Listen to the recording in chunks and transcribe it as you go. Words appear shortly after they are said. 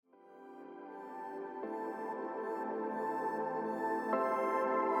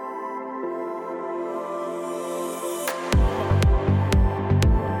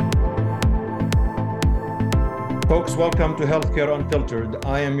folks. Welcome to Healthcare Unfiltered.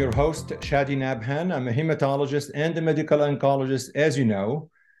 I am your host, Shadi Nabhan. I'm a hematologist and a medical oncologist, as you know,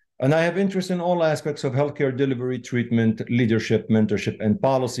 and I have interest in all aspects of healthcare delivery, treatment, leadership, mentorship, and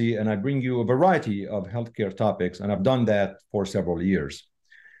policy, and I bring you a variety of healthcare topics, and I've done that for several years.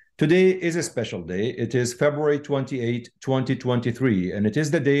 Today is a special day. It is February 28, 2023, and it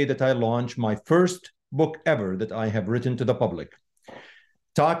is the day that I launch my first book ever that I have written to the public.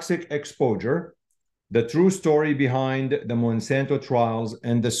 Toxic Exposure: The True Story Behind the Monsanto Trials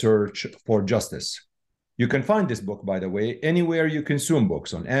and the Search for Justice. You can find this book, by the way, anywhere you consume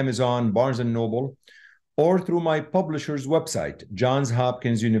books, on Amazon, Barnes & Noble, or through my publisher's website, Johns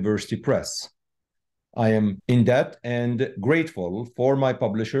Hopkins University Press. I am in debt and grateful for my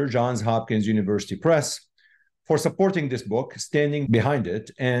publisher, Johns Hopkins University Press, for supporting this book, standing behind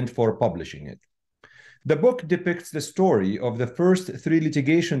it, and for publishing it. The book depicts the story of the first 3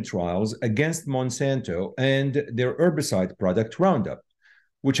 litigation trials against Monsanto and their herbicide product Roundup,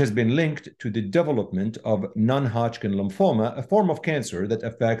 which has been linked to the development of non-Hodgkin lymphoma, a form of cancer that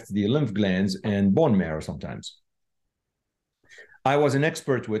affects the lymph glands and bone marrow sometimes. I was an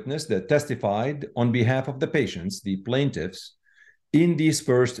expert witness that testified on behalf of the patients, the plaintiffs, in these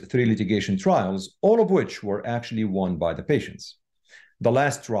first 3 litigation trials, all of which were actually won by the patients. The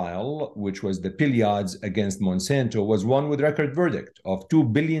last trial, which was the Piliades against Monsanto, was won with record verdict of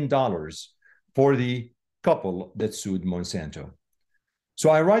 $2 billion for the couple that sued Monsanto.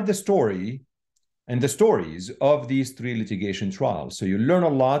 So I write the story and the stories of these 3 litigation trials. So you learn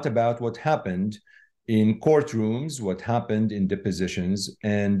a lot about what happened in courtrooms, what happened in depositions,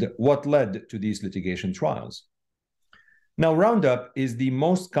 and what led to these litigation trials. Now, Roundup is the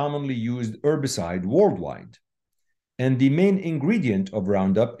most commonly used herbicide worldwide. And the main ingredient of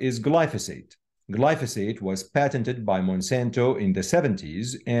Roundup is glyphosate. Glyphosate was patented by Monsanto in the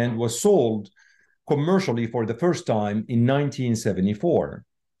 70s and was sold commercially for the first time in 1974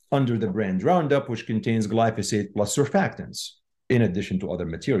 under the brand Roundup, which contains glyphosate plus surfactants, in addition to other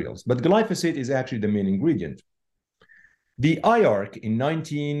materials. But glyphosate is actually the main ingredient. The IARC in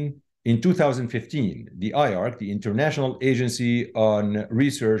 2015, the IARC, the International Agency on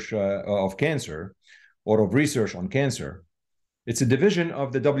Research of Cancer, or of Research on Cancer. It's a division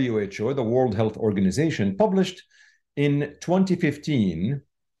of the WHO, the World Health Organization, published in 2015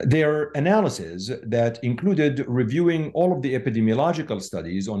 their analysis that included reviewing all of the epidemiological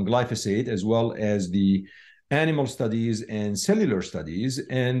studies on glyphosate, as well as the animal studies and cellular studies,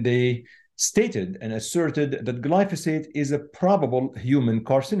 and they stated and asserted that glyphosate is a probable human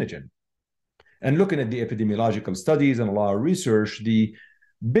carcinogen. And looking at the epidemiological studies and a lot of research, the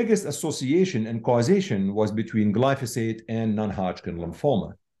biggest association and causation was between glyphosate and non-Hodgkin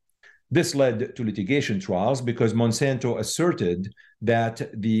lymphoma. This led to litigation trials because Monsanto asserted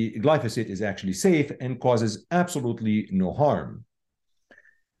that the glyphosate is actually safe and causes absolutely no harm.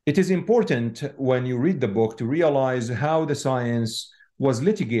 It is important when you read the book to realize how the science was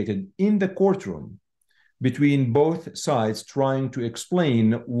litigated in the courtroom between both sides, trying to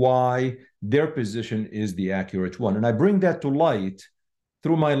explain why their position is the accurate one. And I bring that to light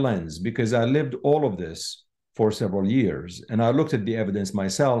through my lens, because I lived all of this for several years, and I looked at the evidence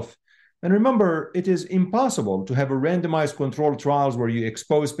myself. And remember, it is impossible to have a randomized controlled trials where you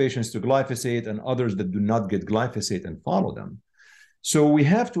expose patients to glyphosate and others that do not get glyphosate and follow them. So we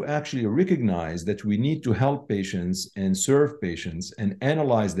have to actually recognize that we need to help patients and serve patients and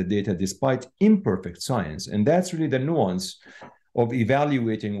analyze the data despite imperfect science. And that's really the nuance of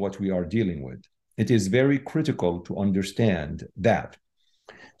evaluating what we are dealing with. It is very critical to understand that.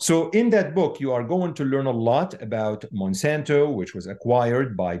 So in that book, you are going to learn a lot about Monsanto, which was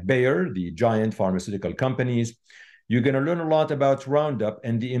acquired by Bayer, the giant pharmaceutical companies. You're going to learn a lot about Roundup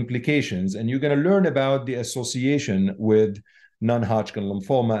and the implications, and you're going to learn about the association with non-Hodgkin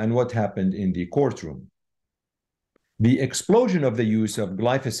lymphoma and what happened in the courtroom. The explosion of the use of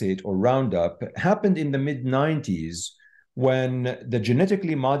glyphosate or Roundup happened in the mid-90s when the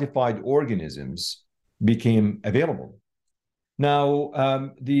genetically modified organisms became available. Now,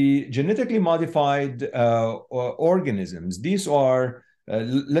 the genetically modified organisms, these are,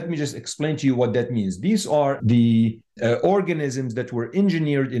 let me just explain to you what that means. These are the organisms that were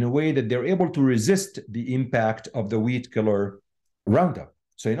engineered in a way that they're able to resist the impact of the weed killer Roundup.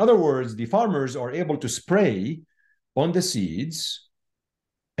 So in other words, the farmers are able to spray on the seeds,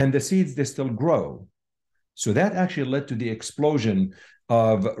 and the seeds, they still grow. So that actually led to the explosion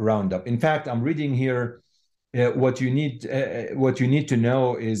of Roundup. In fact, I'm reading here, what you need to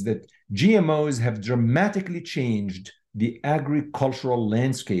know is that GMOs have dramatically changed the agricultural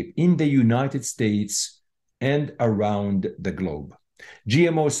landscape in the United States and around the globe.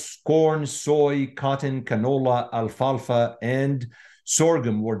 GMOs, corn, soy, cotton, canola, alfalfa, and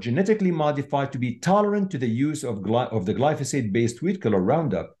sorghum were genetically modified to be tolerant to the use of the glyphosate-based wheat killer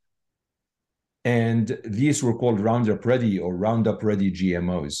Roundup. And these were called Roundup Ready or Roundup Ready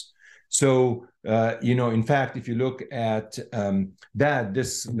GMOs. So, in fact, if you look at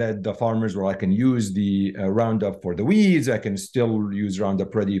this led the farmers, well, I can use the Roundup for the weeds, I can still use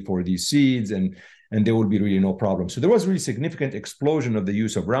Roundup Ready for these seeds, and there will be really no problem. So there was really significant explosion of the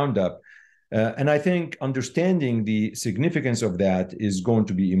use of Roundup. And I think understanding the significance of that is going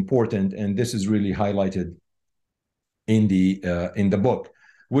to be important. And this is really highlighted in the book,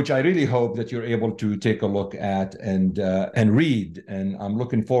 which I really hope that you're able to take a look at and read. And I'm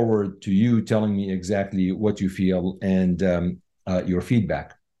looking forward to you telling me exactly what you feel and your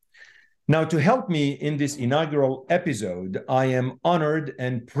feedback. Now, to help me in this inaugural episode, I am honored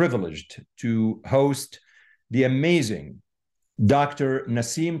and privileged to host the amazing Dr.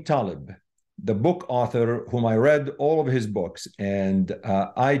 Nassim Taleb, the book author whom I read all of his books. And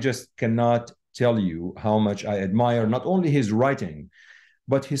I just cannot tell you how much I admire not only his writing,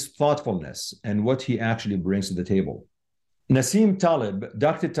 but his thoughtfulness and what he actually brings to the table. Nassim Taleb,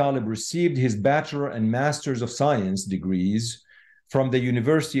 Dr. Taleb received his Bachelor and Masters of Science degrees from the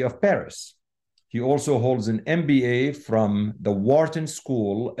University of Paris. He also holds an MBA from the Wharton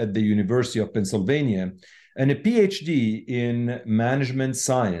School at the University of Pennsylvania and a PhD in Management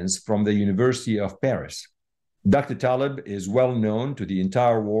Science from the University of Paris. Dr. Taleb is well known to the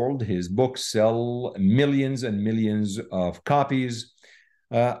entire world. His books sell millions and millions of copies.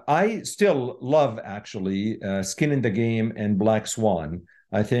 I still love, actually, Skin in the Game and Black Swan.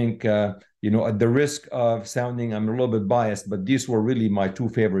 I think, at the risk of sounding, I'm a little bit biased, but these were really my two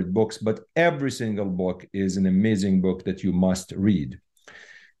favorite books. But every single book is an amazing book that you must read.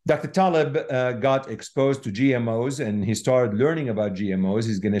 Dr. Taleb got exposed to GMOs and he started learning about GMOs.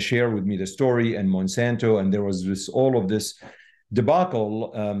 He's going to share with me the story and Monsanto. And there was all of this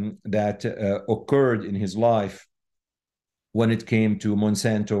debacle that occurred in his life when it came to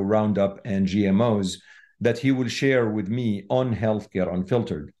Monsanto, Roundup, and GMOs that he will share with me on Healthcare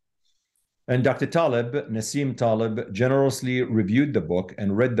Unfiltered. And Dr. Taleb, Nassim Taleb, generously reviewed the book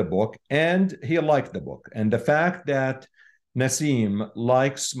and read the book, and he liked the book. And the fact that Nassim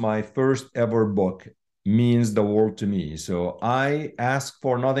likes my first ever book means the world to me. So I ask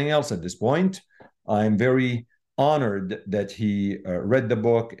for nothing else at this point. I'm very honored that he read the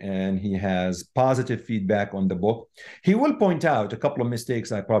book and he has positive feedback on the book. He will point out a couple of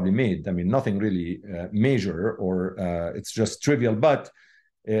mistakes I probably made. I mean, nothing really major or it's just trivial, but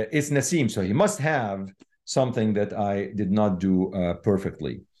it's Nassim, so he must have something that I did not do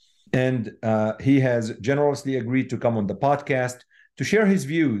perfectly. And he has generously agreed to come on the podcast to share his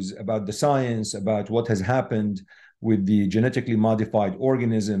views about the science, about what has happened with the genetically modified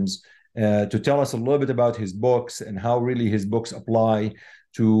organisms, to tell us a little bit about his books and how really his books apply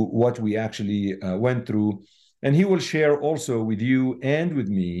to what we actually went through. And he will share also with you and with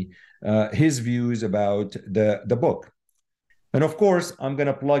me his views about the book. And of course, I'm going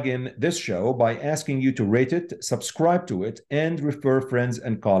to plug in this show by asking you to rate it, subscribe to it, and refer friends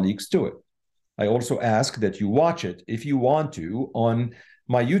and colleagues to it. I also ask that you watch it, if you want to, on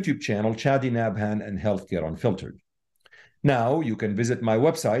my YouTube channel, Shadi Nabhan and Healthcare Unfiltered. Now, you can visit my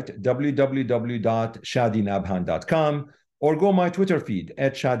website, www.shadinabhan.com, or go my Twitter feed,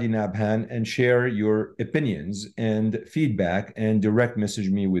 @ShadiNabhan, and share your opinions and feedback and direct message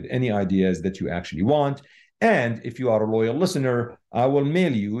me with any ideas that you actually want. And if you are a loyal listener, I will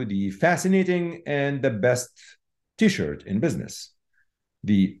mail you the fascinating and the best t-shirt in business,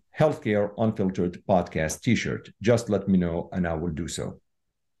 the Healthcare Unfiltered podcast t-shirt. Just let me know and I will do so.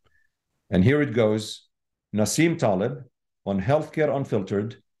 And here it goes, Nassim Taleb on Healthcare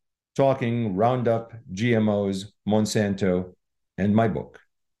Unfiltered, talking Roundup, GMOs, Monsanto, and my book,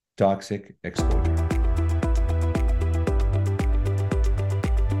 Toxic Exposure.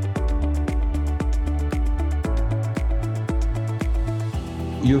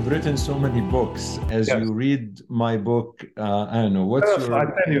 You've written so many books. As you read my book, I don't know, what's your... I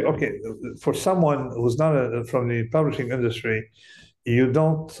tell you, okay, for someone who's not from the publishing industry, you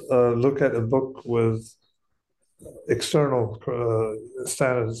don't look at a book with external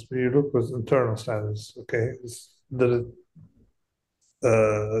standards, you look with internal standards, okay? Did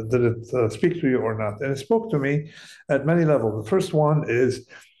it speak to you or not? And it spoke to me at many levels. The first one is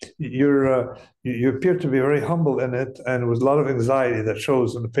you appear to be very humble in it, and with a lot of anxiety that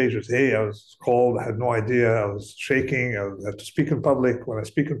shows on the pages. Hey, I was called, I had no idea, I was shaking, I had to speak in public. When I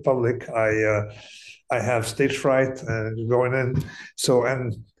speak in public, I have stage fright and going in. So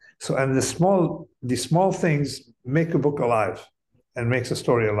the small things make a book alive. and makes a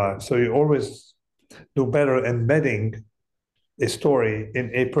story alive. So you always do better embedding a story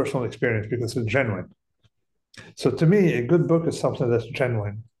in a personal experience because it's genuine. So to me, a good book is something that's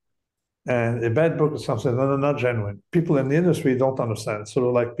genuine. And a bad book is something that not genuine. People in the industry don't understand. Sort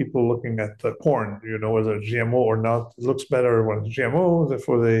of like people looking at corn, whether it's GMO or not. It looks better when it's GMO,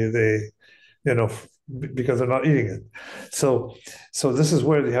 therefore because they're not eating it. So this is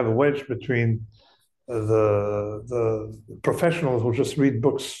where they have a wedge between the professionals who just read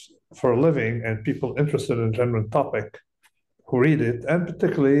books for a living and people interested in a genuine topic who read it, and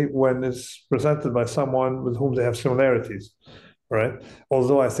particularly when it's presented by someone with whom they have similarities, right?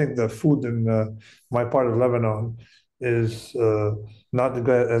 Although I think the food in my part of Lebanon is not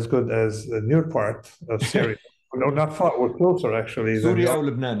as good as your part of Syria. No, not far. We're closer actually. Syria or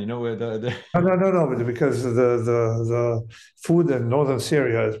Lebanon, where No, because the food in northern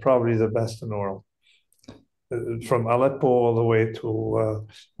Syria is probably the best in the world. From Aleppo all the way to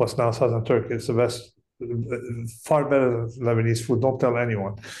what's now southern Turkey, it's the best, far better than Lebanese food. Don't tell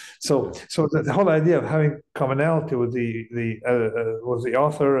anyone. So the whole idea of having commonality with the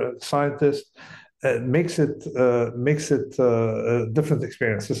author, scientist, makes it a different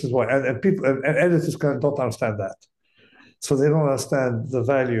experience. This is why, and people and editors don't understand that. So they don't understand the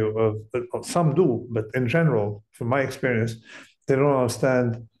value of some do, but in general, from my experience, they don't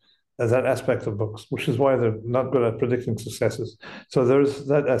understand that aspect of books, which is why they're not good at predicting successes. So there's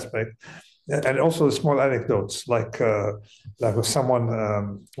that aspect. And also the small anecdotes, like with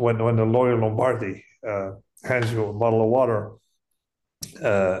someone, when the lawyer Lombardi hands you a bottle of water,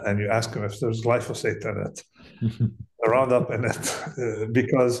 and you ask him if there's glyphosate in it, a Roundup in it,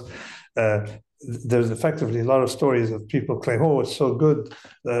 because there's effectively a lot of stories of people claim, oh, it's so good,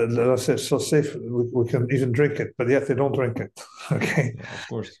 it's so safe, we can even drink it, but yet they don't drink it. Okay,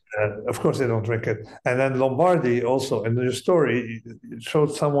 of course they don't drink it. And then Lombardi also, in your story, it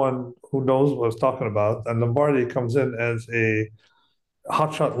showed someone who knows what I was talking about, and Lombardi comes in as a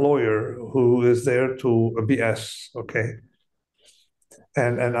hotshot lawyer who is there to BS. Okay.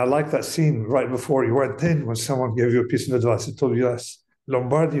 And I like that scene right before you went in when someone gave you a piece of advice. He told you, yes,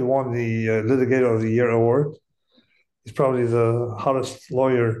 Lombardi won the Litigator of the Year award. He's probably the hottest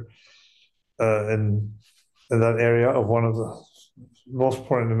lawyer in that area of one of the most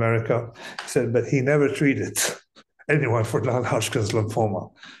important in America. He said, but he never treated anyone for non-Hodgkin's lymphoma.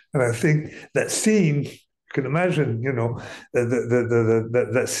 And I think that scene, you can imagine,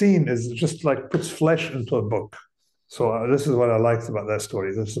 that scene is just like puts flesh into a book. So this is what I liked about that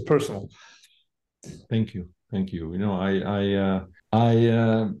story. This is personal. Thank you. I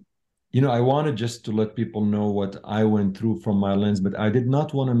wanted just to let people know what I went through from my lens, but I did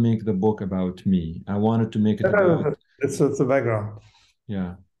not want to make the book about me. I wanted to make it about it's the background.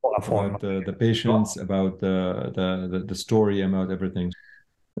 Yeah, about the patients, about the story, about everything.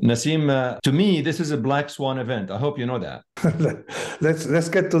 Nassim, to me, this is a black swan event. I hope you know that. Let's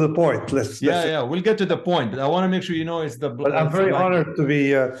get to the point. We'll get to the point. But I want to make sure it's the. But I'm very honored to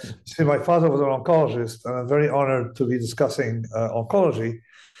be. See, my father was an oncologist, and I'm very honored to be discussing oncology.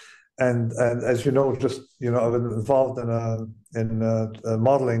 And as you know, I've been involved in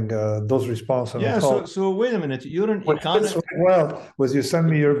modeling dose response. And so wait a minute. You're an economist. Well, was you send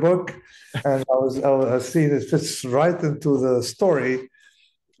me your book, and I was seeing it fits right into the story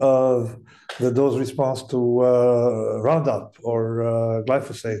of the dose response to Roundup or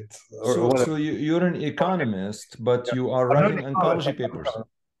glyphosate. So you're an economist, but you are writing oncology papers.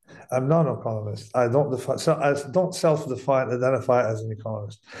 I'm not an economist. I don't self-identify as an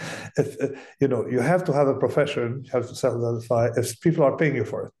economist. If you have to have a profession, you have to self-identify if people are paying you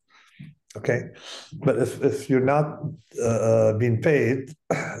for it. Okay, but if you're not being paid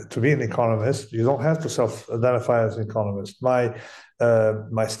to be an economist, you don't have to self-identify as an economist. My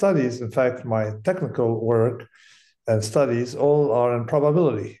studies, in fact, my technical work and studies, all are in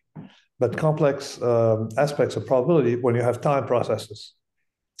probability, but complex aspects of probability when you have time processes.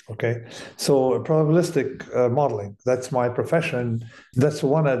 Okay, so probabilistic modeling, that's my profession. That's the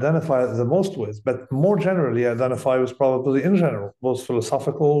one I identify the most with, but more generally, I identify with probability in general, both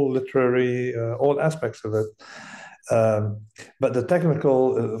philosophical, literary, all aspects of it. But the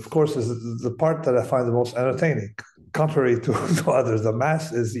technical, of course, is the part that I find the most entertaining. Contrary to others, the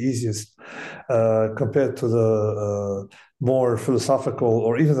math is the easiest compared to the more philosophical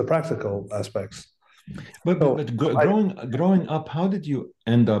or even the practical aspects. But growing up, how did you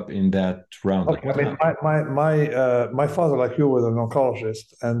end up in that round? Okay, my father, like you, was an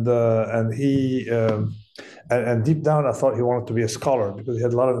oncologist, and he and deep down, I thought he wanted to be a scholar because he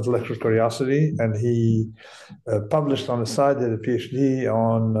had a lot of intellectual curiosity, and he published on the side, did a PhD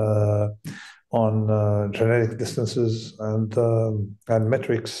genetic distances and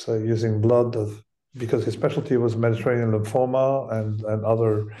metrics using blood because his specialty was Mediterranean lymphoma and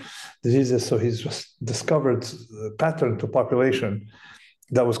other diseases. So he's just discovered a pattern to population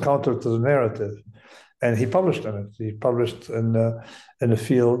that was counter to the narrative. And he published in it. He published in the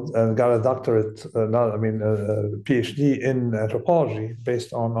field and got a doctorate, a PhD in anthropology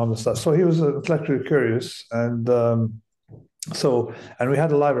based on the stuff. So he was intellectually curious, and we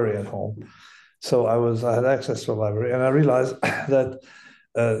had a library at home. So I had access to a library, and I realized that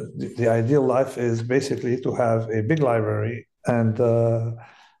the ideal life is basically to have a big library and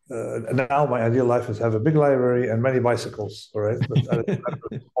now my ideal life is to have a big library and many bicycles, all right? But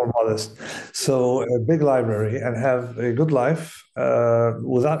more modest. So a big library and have a good life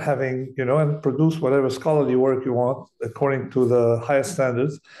without having, and produce whatever scholarly work you want according to the highest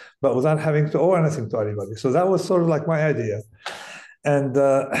standards, but without having to owe anything to anybody. So that was sort of like my idea.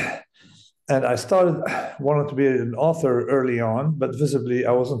 And I started wanting to be an author early on, but visibly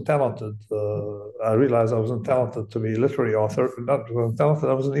I wasn't talented. I realized I wasn't talented to be a literary author. Not talented,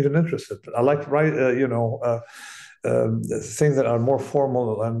 I wasn't even interested. I like to write, things that are more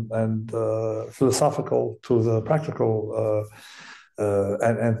formal and philosophical to the practical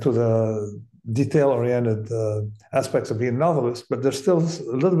and to the detail-oriented aspects of being a novelist, but there's still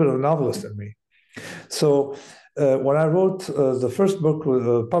a little bit of a novelist in me. So when I wrote the first book,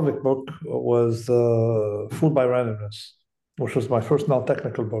 public book, was Fooled by Randomness, which was my first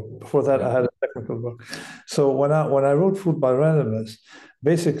non-technical book. Before that, I had a technical book. So when I wrote Fooled by Randomness,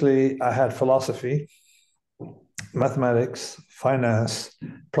 basically I had philosophy, mathematics, finance,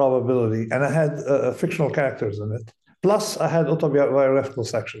 probability, and I had fictional characters in it. Plus, I had autobiographical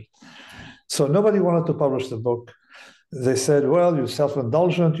section. So nobody wanted to publish the book. They said, well, you're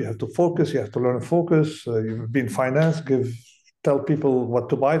self-indulgent, you have to focus, you have to learn to focus, you've been finance, tell people what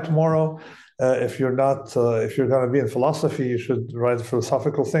to buy tomorrow. If you're going to be in philosophy, you should write a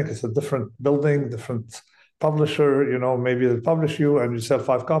philosophical thing. It's a different building, different publisher, maybe they'll publish you and you sell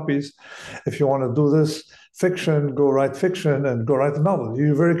 5 copies. If you want to do this fiction, go write fiction and go write a novel.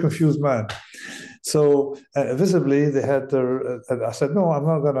 You're a very confused man. So visibly they had I said, no, I'm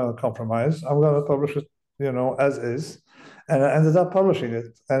not going to compromise. I'm going to publish it as is. And I ended up publishing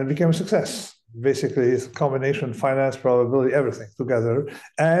it, and it became a success. Basically, it's a combination, finance, probability, everything together,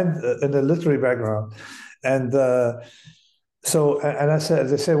 and in a literary background. And I said,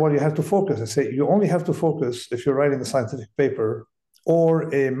 they say, well, you have to focus. I say, you only have to focus if you're writing a scientific paper or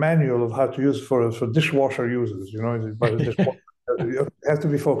a manual of how to use for dishwasher users, you have to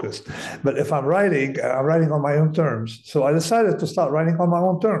be focused. But if I'm writing on my own terms. So I decided to start writing on my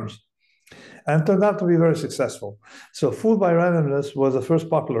own terms. And turned out to be very successful. So Fooled by Randomness was the first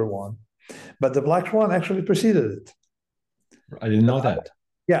popular one, but The Black Swan actually preceded it. I didn't know that.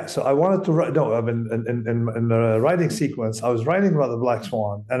 Yeah, so I wanted to write, in the writing sequence, I was writing about The Black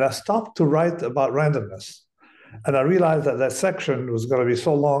Swan, and I stopped to write about randomness. And I realized that section was going to be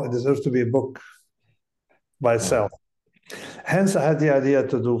so long, it deserves to be a book by itself. Hence, I had the idea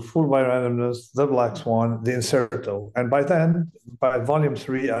to do Fooled by Randomness, The Black Swan, The Inserto. And by then, by volume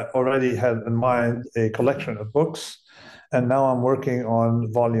 3, I already had in mind a collection of books. And now I'm working on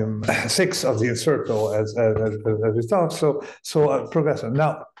volume 6 of The Inserto as we talk. So progressive.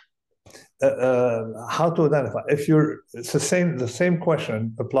 Now, how to identify? It's the same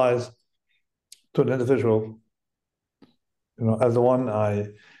question applies to an individual, as the one I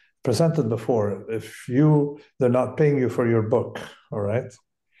presented before. If they're not paying you for your book, all right,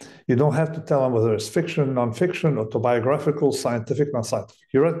 you don't have to tell them whether it's fiction, nonfiction, autobiographical, scientific, non-scientific.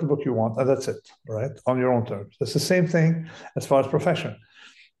 You write the book you want, and that's it, right, on your own terms. It's the same thing as far as profession.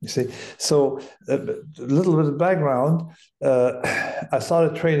 You see, so a little bit of background. I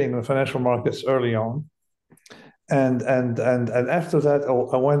started trading in the financial markets early on, and after that,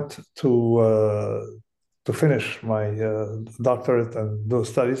 I went to finish my doctorate and those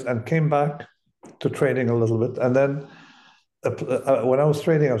studies, and came back to trading a little bit. And then when I was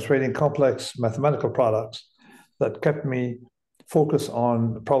trading complex mathematical products that kept me focused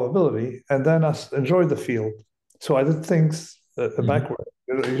on probability. And then I enjoyed the field. So I did things backward.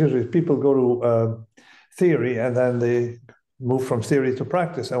 Usually people go to theory and then they move from theory to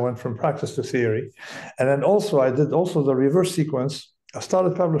practice. I went from practice to theory. And then I did the reverse sequence. I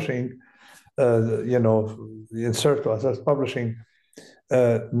started publishing the Inserto. I started publishing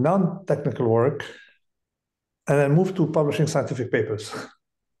non-technical work, and then moved to publishing scientific papers.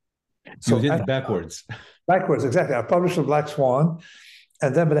 So you did it backwards. Backwards, exactly. I published The Black Swan,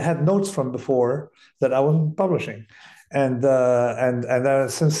 but I had notes from before that I wasn't publishing. And then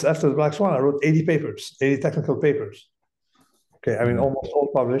since after The Black Swan, I wrote 80 technical papers. Okay, I mean, almost all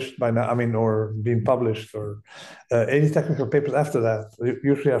published by now, I mean, or being published, or any technical papers after that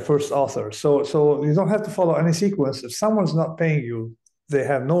usually are first author. So you don't have to follow any sequence. If someone's not paying you, they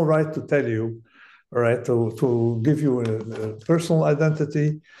have no right to tell you, all right, to give you a personal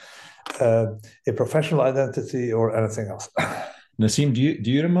identity, a professional identity, or anything else. Nassim, do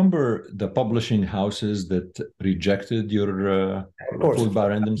you remember the publishing houses that rejected your full by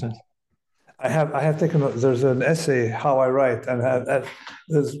random sense? I have taken. There's an essay, How I Write, and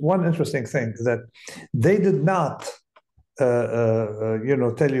there's one interesting thing that they did not,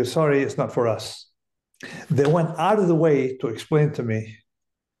 tell you, sorry, it's not for us. They went out of the way to explain to me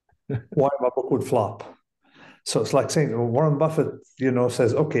why my book would flop. So it's like saying Warren Buffett,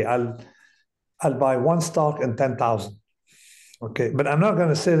 says, okay, I'll buy one stock in 10,000. Okay, but I'm not going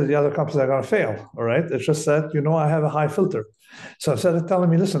to say that the other companies are going to fail. All right, it's just that I have a high filter. So instead of telling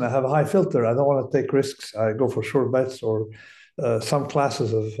me, listen, I have a high filter, I don't want to take risks. I go for sure bets or some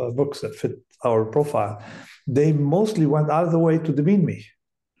classes of books that fit our profile. They mostly went out of the way to demean me.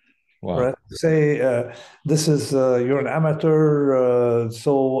 Wow. Right? Say this is you're an amateur,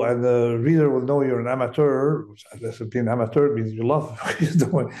 and the reader will know you're an amateur. This would be an amateur means you love what you're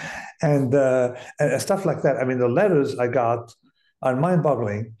doing, and stuff like that. I mean, the letters I got are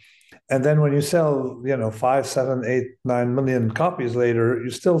mind-boggling. And then when you sell, 5, 7, 8, 9 million copies later, you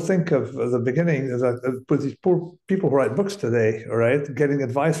still think of the beginning with these poor people who write books today, all right, getting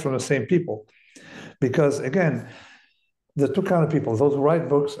advice from the same people, because again, the two kind of people, those who write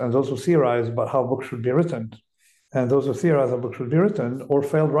books and those who theorize about how books should be written. And those who theorize how books should be written, or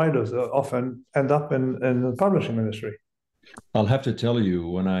failed writers, often end up in the publishing industry. I'll have to tell you,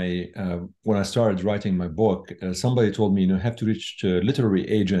 when I started writing my book, somebody told me, you have to reach literary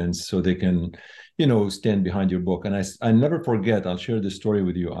agents so they can, stand behind your book. And I never forget. I'll share this story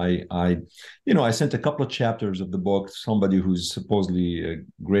with you. I sent a couple of chapters of the book to somebody who's supposedly a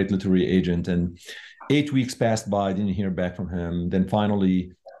great literary agent, and 8 weeks passed by. I didn't hear back from him. Then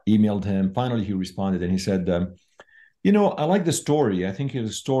finally emailed him. Finally, he responded and he said, I like the story. I think there's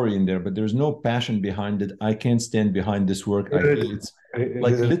a story in there, but there's no passion behind it. I can't stand behind this work. I feel it's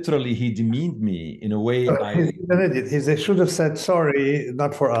like literally he demeaned me in a way. He's an idiot. They should have said, sorry,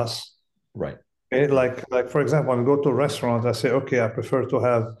 not for us. Right. Okay? Like for example, when I go to a restaurant, I say, okay, I prefer to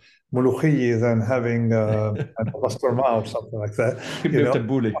have mulukhiyyi than having basturma or something like that.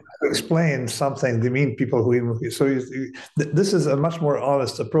 To explain something, demean people who. So this is a much more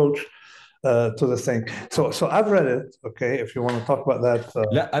honest approach to the thing. So I've read it. Okay, if you want to talk about that.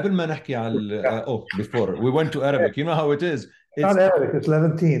 لا قبل ما نحكي على before we went to Arabic, you know how it is. It's not Arabic. It's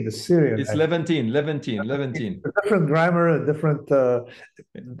Levantine. It's Syrian. It's Levantine. A different grammar, a different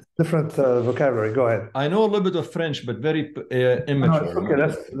vocabulary. Go ahead. I know a little bit of French, but very immature. No, okay,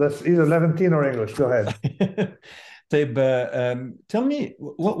 that's either Levantine or English. Go ahead. Tell me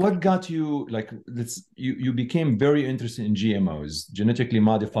what got you you became very interested in GMOs, genetically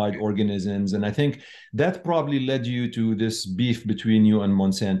modified organisms, and I think that probably led you to this beef between you and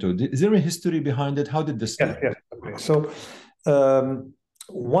Monsanto. Is there a history behind it? How did this start? Yes. Okay. So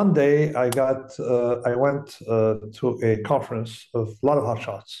one day I went to a conference of a lot of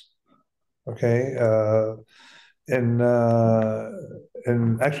hotshots. Okay.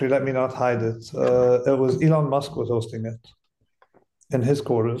 And actually, let me not hide it. It was Elon Musk was hosting it in his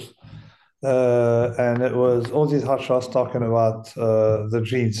quarters, and it was all these hotshots talking about the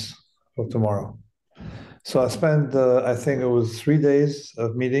genes for tomorrow. So I spent, I think it was 3 days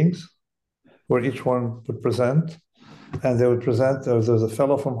of meetings where each one would present, and they would present. There was a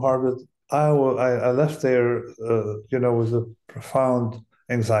fellow from Harvard. I left there, with a profound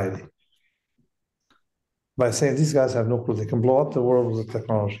anxiety, by saying these guys have no clue. They can blow up the world with the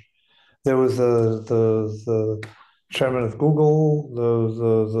technology. There was the chairman of Google,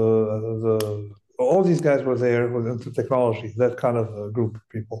 all these guys were there into technology, that kind of group of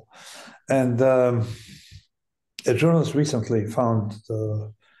people. And a journalist recently found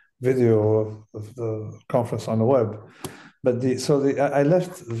the video of the conference on the web. But I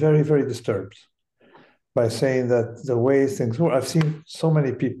left very, very disturbed by saying that the way things were, I've seen so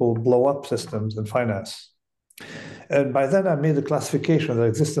many people blow up systems in finance. And by then, I made a classification that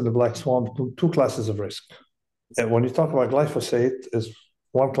exists in the black swan, two classes of risk. And when you talk about glyphosate, is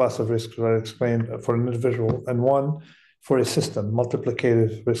one class of risk that I explained for an individual, and one for a system,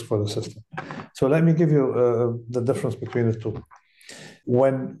 multiplicative risk for the system. So let me give you the difference between the two.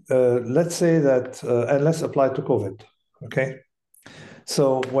 When let's say that, and let's apply to COVID. Okay,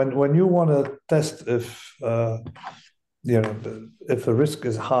 so when you want to test if if the risk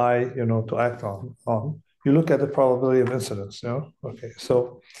is high, to act on. You look at the probability of incidence, Okay,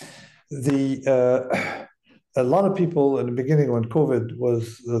 so a lot of people in the beginning when COVID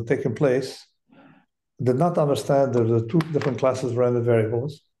was taking place did not understand that there are two different classes of random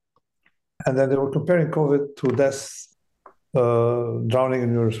variables. And then they were comparing COVID to deaths drowning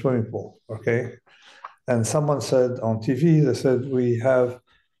in your swimming pool, okay? And someone said on TV, they said, we have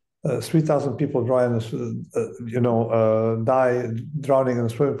 3,000 people die drowning in a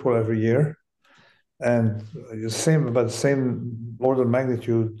swimming pool every year. And about the same order of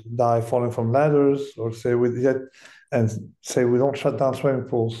magnitude die falling from ladders, or say we don't shut down swimming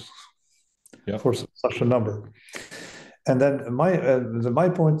pools for such a number. And then my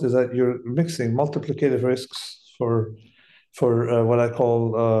point is that you're mixing multiplicative risks for what I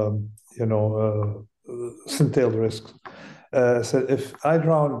call scintilled risks. So if I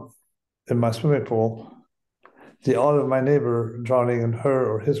drown in my swimming pool, the odds of my neighbor drowning in her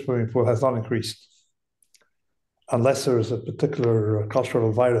or his swimming pool has not increased, unless there is a particular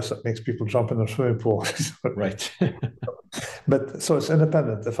cultural virus that makes people jump in their swimming pool. Right. But so it's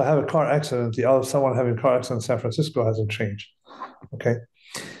independent. If I have a car accident, the odds of someone having a car accident in San Francisco hasn't changed. Okay.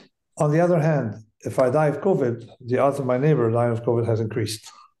 On the other hand, if I die of COVID, the odds of my neighbor dying of COVID has increased.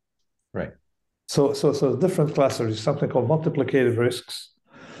 Right. So different classes, something called multiplicative risks,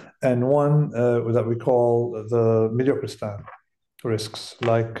 and one that we call the Mediocristan risks,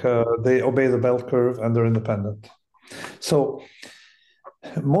 like they obey the bell curve and they're independent. So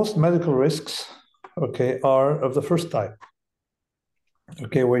most medical risks, okay, are of the first type.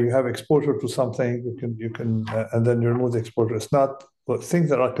 Okay, where you have exposure to something, you can, and then you remove the exposure. It's not things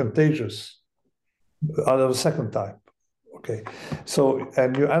that are contagious are of the second type. Okay, so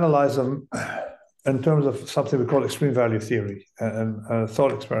and you analyze them in terms of something we call extreme value theory and a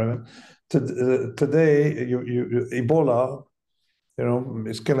thought experiment. Today, Ebola,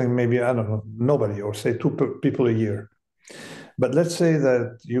 is killing maybe, I don't know, nobody, or say two people a year. But let's say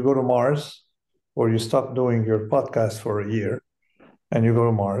that you go to Mars, or you stop doing your podcast for a year, and you go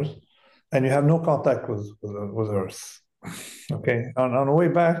to Mars, and you have no contact with Earth. Okay, on the way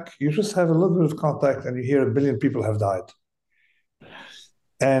back, you just have a little bit of contact, and you hear 1 billion people have died.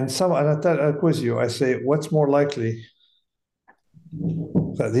 And I quiz you, I say, what's more likely,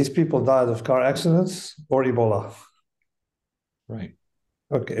 that these people died of car accidents or Ebola? Right.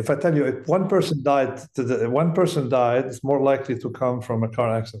 Okay, if I tell you if one person died, it's more likely to come from a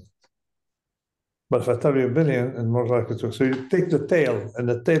car accident. But if I tell you 1 billion, it's more likely to. So you take the tail, and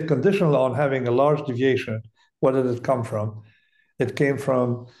the tail conditional on having a large deviation. What did it come from? It came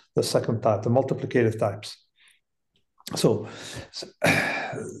from the second type, the multiplicative types. So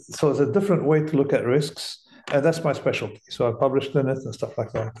it's a different way to look at risks, and that's my specialty. So I published in it and stuff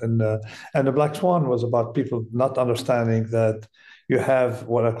like that. And the Black Swan was about people not understanding that you have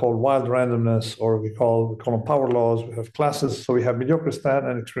what I call wild randomness, or we call them power laws. We have classes, so we have Mediocristan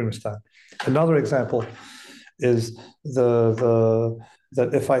and Extremistan. Another example is that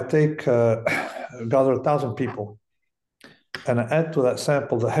if I gather 1,000 people, and I add to that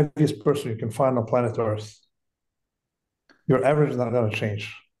sample the heaviest person you can find on planet Earth, your average is not going to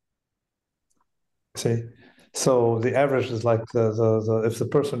change. See, so the average is like if the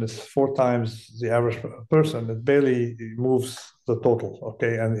person is 4 times the average person, it barely moves the total,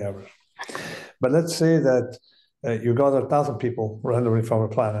 okay, and the average. But let's say that you gather 1,000 people randomly from a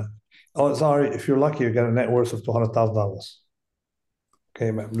planet. Oh, sorry, if you're lucky, you get a net worth of $200,000.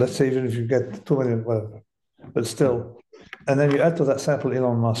 Okay, let's say even if you get 2 million, whatever, but still, and then you add to that sample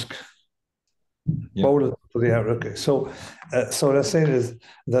Elon Musk. Yeah. What would it to the average? Okay, so what I'm saying is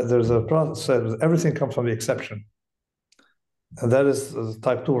that there's a process. Everything comes from the exception, and that is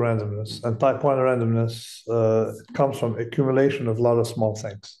type 2 randomness. And type 1 randomness comes from accumulation of a lot of small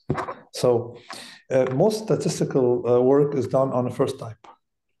things. So most statistical work is done on the first type.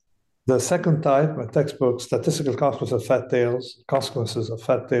 The second type, my textbook, Statistical Consequences of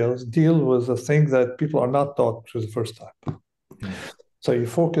Fat Tails, deal with the thing that people are not taught, which is the first type. So you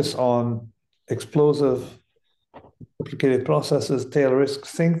focus on explosive, complicated processes, tail risk,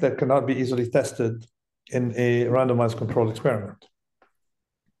 things that cannot be easily tested in a randomized controlled experiment.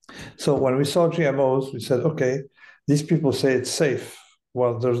 So when we saw GMOs, we said, okay, these people say it's safe.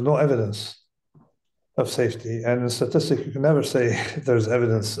 Well, there's no evidence of safety. And in statistics, you can never say there's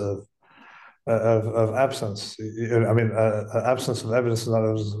evidence of absence. I mean, absence of evidence is not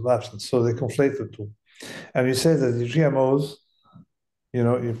evidence of absence. So they conflate the two. And you say that the GMOs,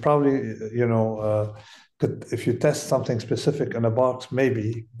 you probably, could, if you test something specific in a box,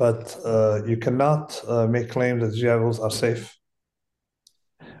 maybe, but you cannot make claim that GMOs are safe.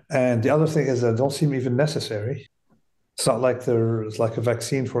 And the other thing is that don't seem even necessary. It's not like there's like a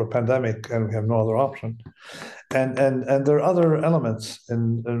vaccine for a pandemic and we have no other option. And there are other elements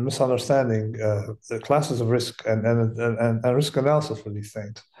in misunderstanding the classes of risk and risk analysis for these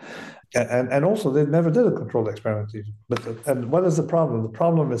things. And also they never did a controlled experiment even. And what is the problem? The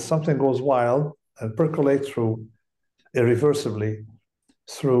problem is something goes wild and percolates through irreversibly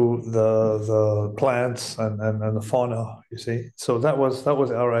through the plants and the fauna, you see. So that was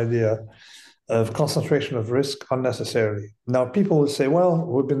our idea of concentration of risk unnecessarily. Now people will say, well,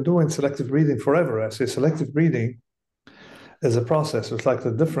 we've been doing selective breeding forever. I say selective breeding is a process. It's like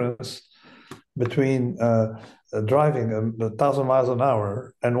the difference between driving 1,000 miles an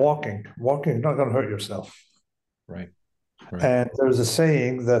hour and walking. Walking, you're not going to hurt yourself. Right. And there's a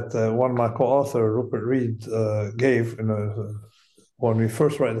saying that one of my co-author, Rupert Reed, gave when we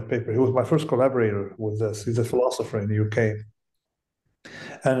first wrote the paper. He was my first collaborator with this. He's a philosopher in the UK,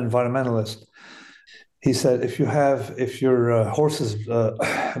 an environmentalist. He said, if your horse is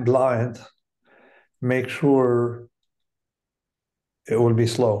blind, make sure it will be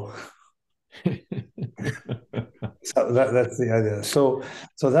slow. So that's the idea. So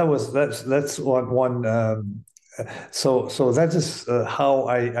that's one. So that is how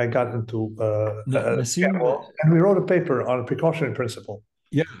I got into and we wrote a paper on a precautionary principle.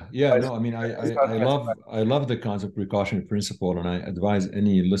 Yeah. No, I mean, I love the concept of precautionary principle, and I advise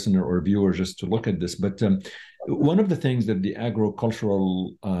any listener or viewer just to look at this. But one of the things that the agricultural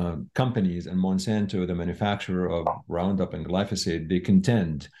companies and Monsanto, the manufacturer of Roundup and glyphosate, they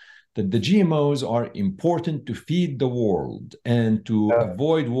contend that the GMOs are important to feed the world and to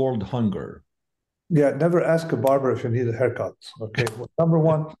avoid world hunger. Yeah, never ask a barber if you need a haircut. Okay, well, number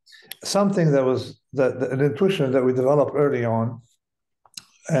one, something that was an intuition that we developed early on,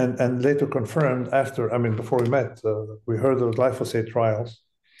 and later confirmed after. I mean, before we met, we heard of glyphosate trials.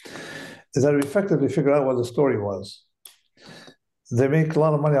 Is that we effectively figured out what the story was. They make a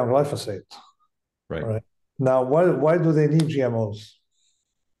lot of money on glyphosate. Right. Now, why do they need GMOs?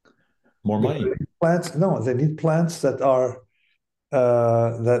 More money. Plants? No, they need plants that are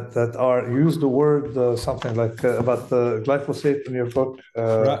use the word something like about the glyphosate in your book.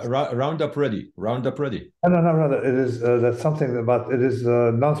 Roundup Ready. No. It is that's something about it is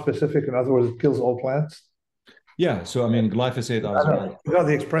non-specific. In other words, it kills all plants. Yeah. So I mean, glyphosate. I forgot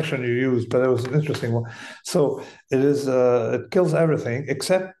the expression you used, but it was an interesting one. So it is. It kills everything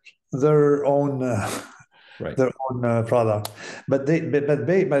except their own. Their own product, but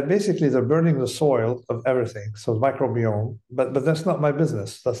basically they're burning the soil of everything, so microbiome. But that's not my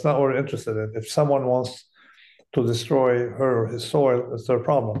business. That's not what we're interested in. If someone wants to destroy her or his soil, it's their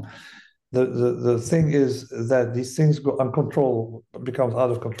problem. The thing is that these things go uncontrolled, becomes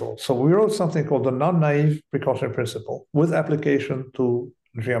out of control. So we wrote something called the non-naive precautionary principle with application to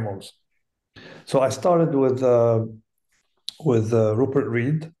GMOs. So I started with Rupert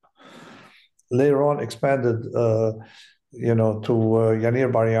Reed. Later on, expanded, to Yanir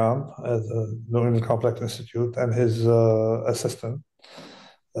Barian at the New England Complex Institute and his assistant.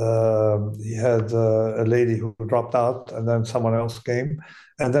 He had a lady who dropped out, and then someone else came,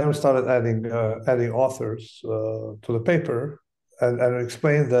 and then we started adding authors to the paper, and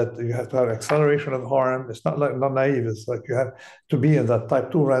explained that you have to have acceleration of harm. It's not naive. It's like you have to be in that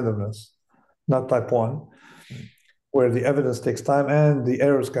type 2 randomness, not type 1. Where the evidence takes time and the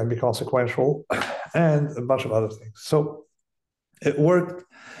errors can be consequential and a bunch of other things. So it worked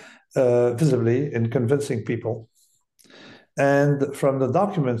visibly in convincing people. And from the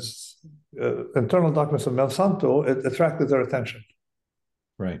documents, internal documents of Monsanto, it attracted their attention.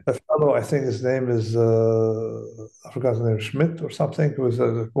 Right. A fellow, I think his name is, I forgot his name, Schmidt or something, who was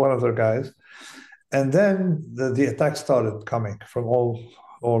one of their guys. And then the attacks started coming from all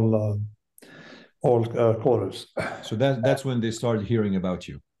quarters. So that's when they started hearing about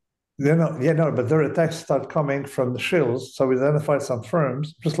you. But their attacks start coming from the shills. So we identified some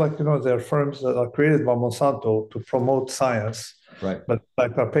firms, just like there are firms that are created by Monsanto to promote science, right? But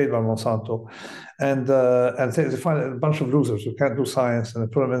like are paid by Monsanto, and they find a bunch of losers who can't do science, and they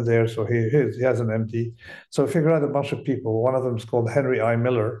put them in there. So he has an MD. So we figured out a bunch of people. One of them is called Henry I.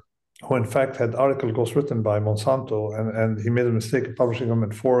 Miller, who in fact had articles ghostwritten by Monsanto, and he made a mistake of publishing them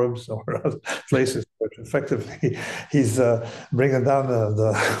in forums or other places. But effectively, he's bringing down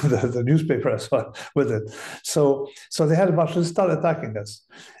the newspaper as well with it. So they had a bunch of start attacking us,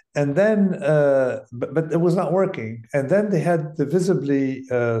 and then but it was not working. And then they had visibly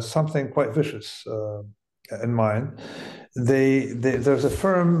something quite vicious in mind. There's a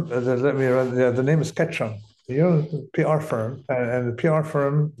firm. The name is Ketchum. PR firm, and the PR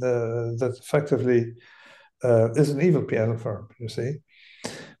firm that effectively is an evil PR firm, you see,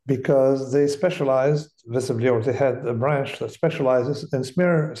 because they specialized visibly, or they had a branch that specializes in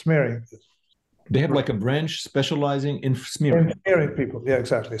smearing. They have like a branch specializing in smearing. In smearing people, yeah,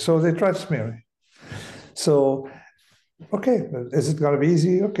 exactly. So they tried smearing. So, okay, is it going to be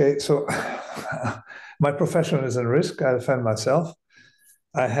easy? Okay, so my profession is in risk. I defend myself.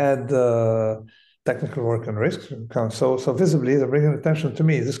 I had technical work and risk. So visibly, they're bringing attention to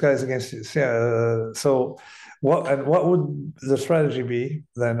me. This guy's against you. So what would the strategy be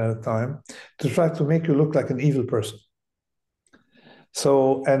then at the time to try to make you look like an evil person? So,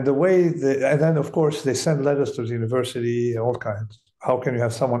 and then of course they send letters to the university, all kinds. How can you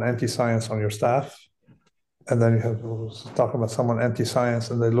have someone anti-science on your staff? And then you have talking about someone anti-science,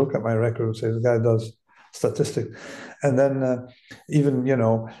 and they look at my record and say, the guy does statistics. And then even,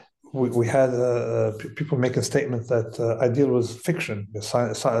 we had people make a statement that I deal with fiction.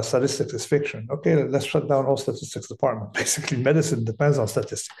 Statistics is fiction. Okay, let's shut down all statistics department. Basically, medicine depends on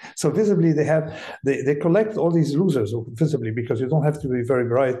statistics. So visibly, they collect all these losers visibly, because you don't have to be very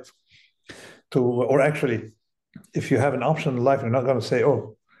bright or actually, if you have an option in life, you're not going to say,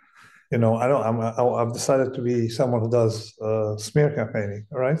 oh, I've decided to be someone who does smear campaigning.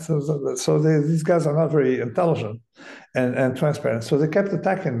 All right, so these guys are not very intelligent and transparent. So they kept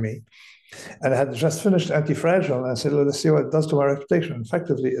attacking me, and I had just finished Anti-Fragile, and I said, let's see what it does to my reputation.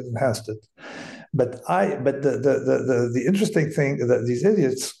 Effectively, it enhanced it. But the interesting thing is that these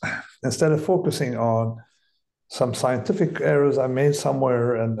idiots, instead of focusing on some scientific errors I made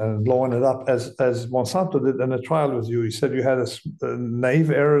somewhere and blowing it up, as Monsanto did in a trial with you. He said you had a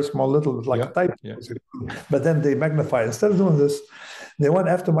naive error, small little, like a type. Yeah. But then they magnified. Instead of doing this, they went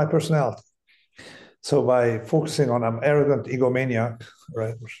after my personality. So by focusing on I'm arrogant egomaniac,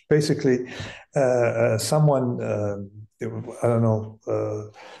 right? Which basically, someone, I don't know,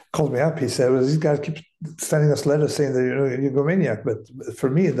 called me up. He said, well, these guys keep sending us letters saying that you're an egomaniac. But for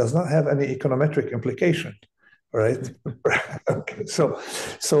me, it does not have any econometric implication. Right. Okay. So,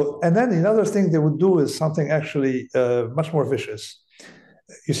 and then the other thing they would do is something actually much more vicious.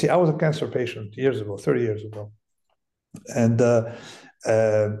 You see, I was a cancer patient 30 years ago, and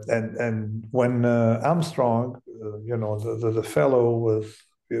when Armstrong, the fellow with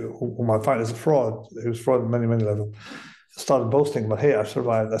whom I find is a fraud, he was fraud at many levels, started boasting, but hey, I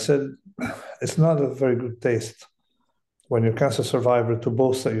survived. I said, it's not a very good taste when you're a cancer survivor to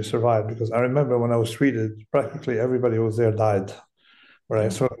boast that you survived, because I remember when I was treated, practically everybody who was there died.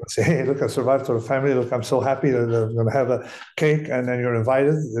 Right? So I say, hey, look, I survived to the family. Look, I'm so happy that I'm going to have a cake, and then you're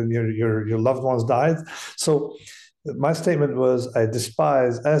invited, and your loved ones died. So my statement was,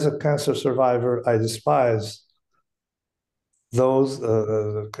 as a cancer survivor, I despise those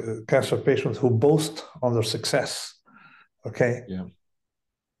cancer patients who boast on their success. Okay? Yeah.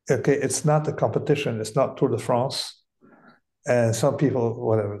 Okay, it's not a competition. It's not Tour de France. And some people,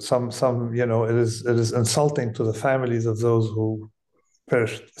 whatever, some, it is insulting to the families of those who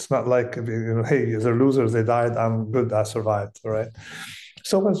perished. It's not like, hey, they're losers, they died, I'm good, I survived, all right?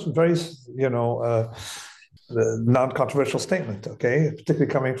 So it's very, non-controversial statement, okay, particularly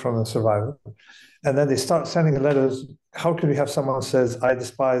coming from a survivor. And then they start sending letters. How can you have someone who says, I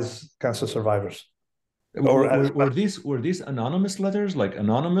despise cancer survivors? Were these anonymous letters, like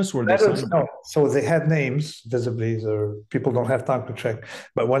anonymous? Were they signed? No. So they had names visibly. People don't have time to check.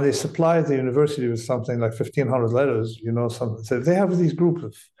 But when they supply the university with something like 1,500 letters, so they have these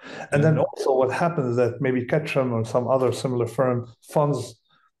groups. And then also what happens is that maybe Ketchum or some other similar firm funds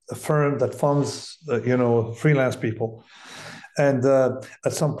a firm that funds, freelance people. And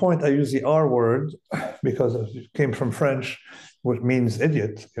at some point I use the R word because it came from French, which means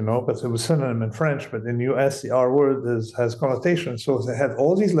idiot, but it was synonym in French. But in the US, the R word has connotation. So they had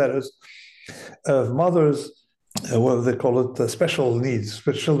all these letters of mothers, what they call it, special needs,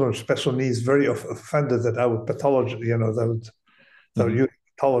 children with special needs, very offended that I would pathology, that would use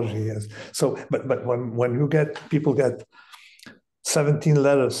pathology. Yes. So, but when people get 17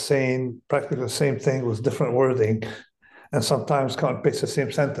 letters saying practically the same thing with different wording, and sometimes can't paste the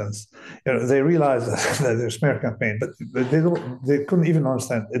same sentence, they realize that there's smear campaign, but they couldn't even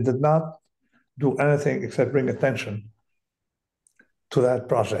understand. It did not do anything except bring attention to that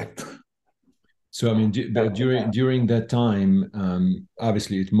project. So, I mean, during that time,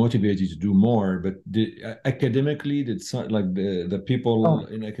 obviously it motivated you to do more, but academically, the people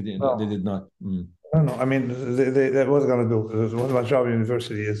in academia, they did not? No. I mean, they what they're going to do, what my job at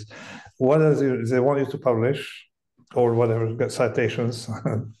university is, they want you to publish, or whatever, get citations.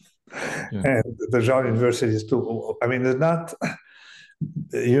 And the job of university is to, I mean, the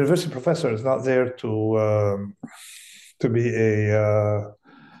university professor is not there to be a,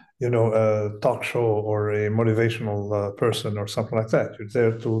 a talk show or a motivational person or something like that. You're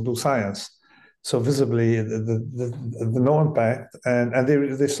there to do science. So visibly, the no impact, and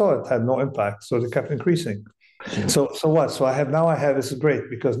they saw it had no impact, so they kept increasing. So what? So I have this is great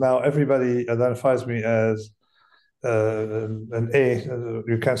because now everybody identifies me as an A.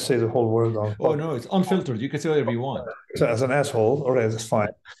 You can't say the whole word on. Oh no, it's unfiltered. You can say whatever you want. So as an asshole, okay, that's fine.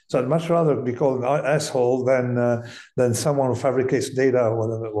 So I'd much rather be called an asshole than someone who fabricates data or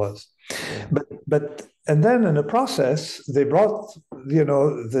whatever it was. Yeah. But and then in the process, they brought,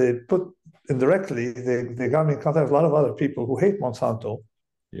 they put indirectly, they got me in contact with a lot of other people who hate Monsanto.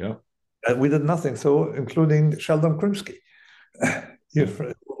 Yeah. And we did nothing, so including Sheldon Krimsky,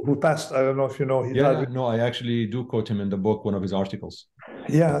 who passed. I don't know if you know. He died. No, I actually do quote him in the book, one of his articles.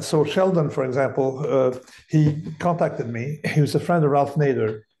 Yeah, so Sheldon, for example, he contacted me. He was a friend of Ralph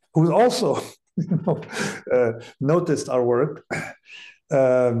Nader, who's also noticed our work.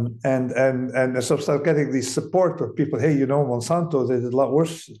 And so start getting the support of people. Hey, Monsanto, they did a lot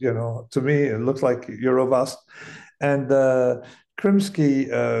worse. To me, it looks like you're robust. And Krimsky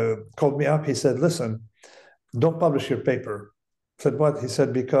called me up. He said, "Listen, don't publish your paper." I said, "What?" He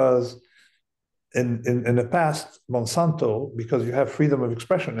said, "Because in the past, Monsanto, because you have freedom of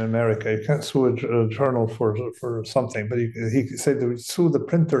expression in America, you can't sue a journal for something." But he said they would sue the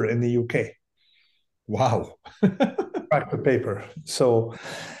printer in the UK. Wow. Back the paper. So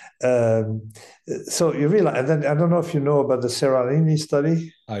you realize, and then I don't know if you know about the Seralini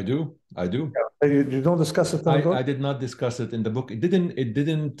study. I do. You don't discuss it in the book? I did not discuss it in the book. It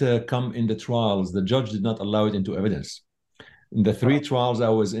didn't come in the trials. The judge did not allow it into evidence. In the 3 trials I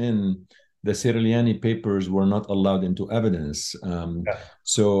was in, the Seralini papers were not allowed into evidence.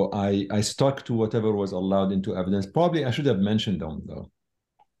 So I stuck to whatever was allowed into evidence. Probably I should have mentioned them though.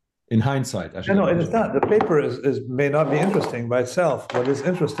 In hindsight, I should. No, it is not. The paper may not be interesting by itself. What is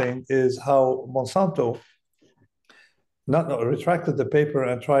interesting is how Monsanto not retracted the paper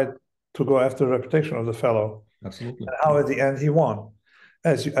and tried to go after the reputation of the fellow. Absolutely. And how at the end he won.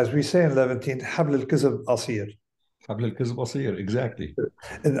 As we say in Levantine, حبل الكذب قصير. حبل الكذب قصير, exactly.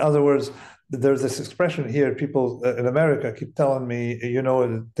 In other words, there's this expression here. People in America keep telling me,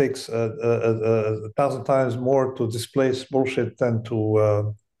 it takes 1,000 times more to displace bullshit than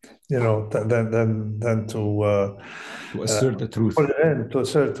to than to assert the truth. Put it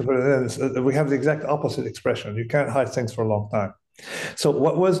in. We have the exact opposite expression. You can't hide things for a long time. So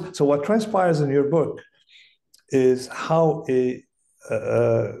what transpires in your book is how a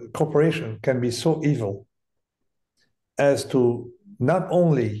corporation can be so evil as to not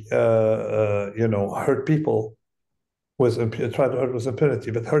only hurt people try to hurt with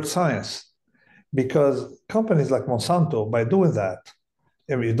impunity, but hurt science, because companies like Monsanto, by doing that,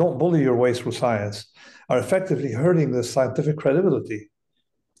 you don't bully your way through science, are effectively hurting the scientific credibility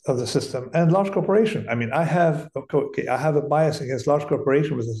of the system and large corporation. I mean, I have a bias against large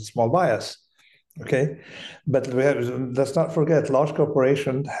corporation, but it's a small bias. Okay, but let's not forget, large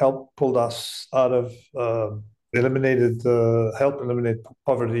corporation helped pull us out of help eliminate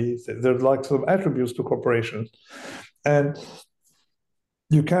poverty. There are like some attributes to corporations, and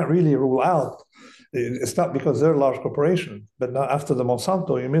you can't really rule out. It's not because they're a large corporation, but now after the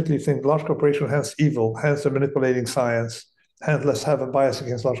Monsanto, you immediately think large corporation, hence evil, hence they're manipulating science, hence let's have a bias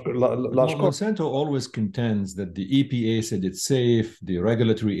against large Monsanto always contends that the EPA said it's safe, the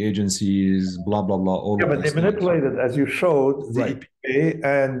regulatory agencies, blah, blah, blah. But they manipulated, as you showed, the EPA,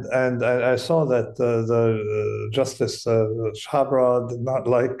 and I saw that the Justice Schabra did not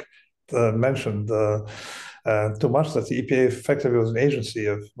mentioned too much that the EPA effectively was an agency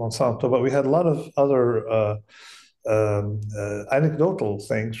of Monsanto, but we had a lot of other anecdotal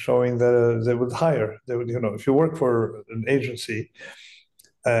things showing that they would hire. They would, if you work for an agency,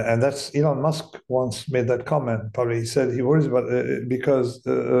 and that's Elon Musk once made that comment. Probably he said he worries about it because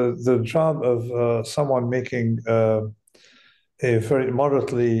the job of someone making a very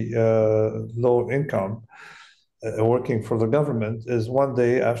moderately low income working for the government is one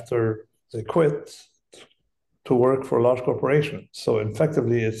day after they quit to work for a large corporation. So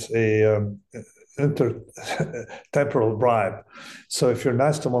effectively, it's a intertemporal bribe. So if you're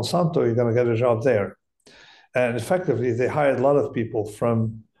nice to Monsanto, you're going to get a job there. And effectively, they hired a lot of people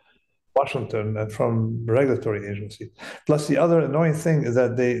from Washington and from regulatory agencies. Plus, the other annoying thing is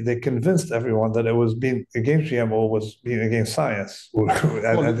that they convinced everyone that it was being against GMO was being against science.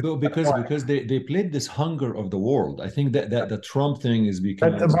 because they played this hunger of the world. I think that the Trump thing is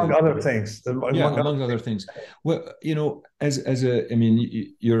becoming among other things. Among other things. Well, you're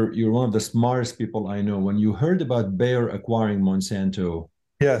one of the smartest people I know. When you heard about Bayer acquiring Monsanto,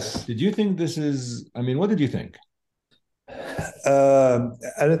 yes, did you think this is? I mean, what did you think?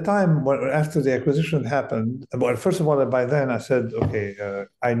 At a time when, after the acquisition happened, well, first of all, by then I said, okay,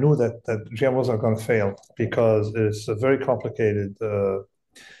 I knew that GMOs are going to fail because it's a very complicated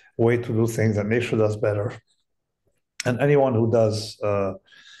way to do things that nature does better. And anyone who does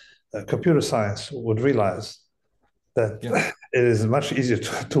computer science would realize that it is much easier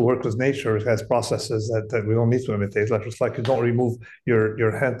to work with nature. It has processes that we don't need to imitate. Like it's like you don't remove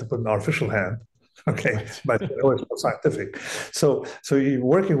your hand to put an artificial hand. Okay, but it's more scientific. So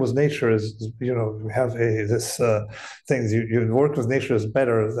working with nature is, you know, we have this things. You work with nature is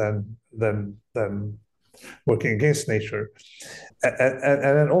better than working against nature,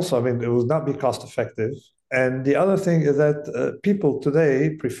 and then also, I mean, it would not be cost effective. And the other thing is that people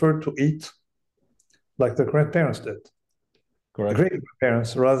today prefer to eat like their grandparents did. Correct. Great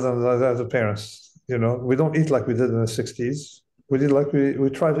grandparents rather than the other parents. You know, we don't eat like we did in the 60s. We did like we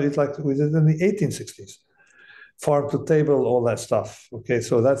try to eat like we did in the 1860s. Farm to table, all that stuff. Okay,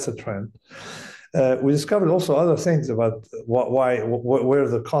 so that's a trend. We discovered also other things about where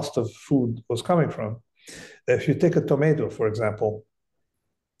the cost of food was coming from. If you take a tomato, for example,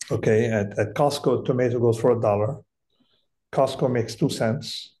 okay, at Costco, tomato goes for $1. Costco makes 2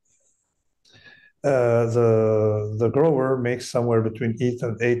 cents. The grower makes somewhere between 8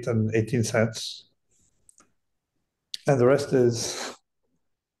 and 18 cents, and the rest is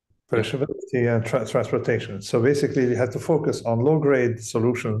perishability and transportation. So basically, you have to focus on low-grade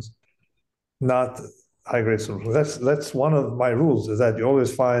solutions, not high-grade solutions. That's one of my rules, is that you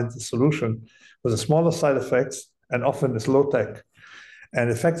always find a solution with the smallest side effects, and often it's low-tech. And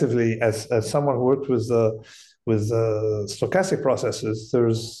effectively, as someone who worked with stochastic processes,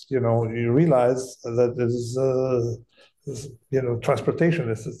 there's, you know, you realize that there's you know, transportation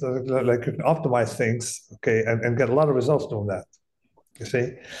is like you can optimize things, okay, and get a lot of results doing that. You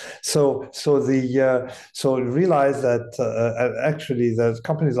see, so realize that actually there's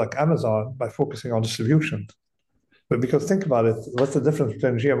companies like Amazon, by focusing on distribution. But because think about it, what's the difference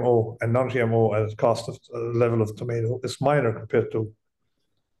between GMO and non-GMO as cost of level of tomato? It's minor compared to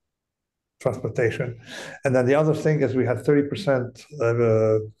transportation. And then the other thing is we had 30%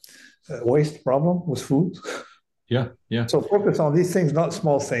 waste problem with food. Yeah. So focus on these things, not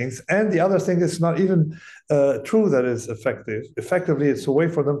small things. And the other thing is not even true that it's effective. Effectively, it's a way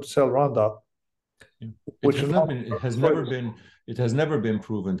for them to sell Roundup. Yeah. It has never been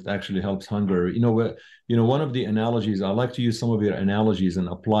proven it actually helps hunger. You know, one of the analogies, I like to use some of your analogies and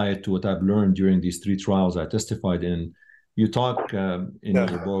apply it to what I've learned during these 3 trials I testified in. You talk in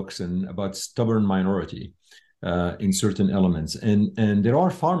your books and about stubborn minority in certain elements, and there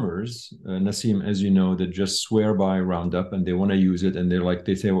are farmers, Nassim, as you know, that just swear by Roundup and they want to use it, and they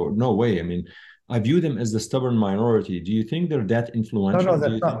say, well, no way. I mean, I view them as the stubborn minority. Do you think they're that influential?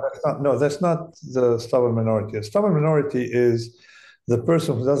 That's not the stubborn minority. The stubborn minority is the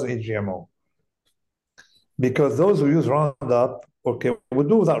person who doesn't eat GMO, because those who use Roundup, okay, will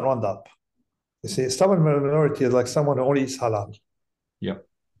do without Roundup. You see, stubborn minority is like someone who only eats halal. Yeah.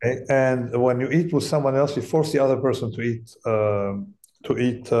 Okay? And when you eat with someone else, you force the other person to eat halal,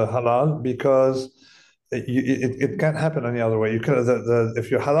 because it can't happen any other way. You can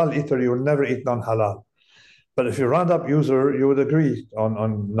if you're halal eater, you will never eat non-halal. But if you're Roundup user, you would agree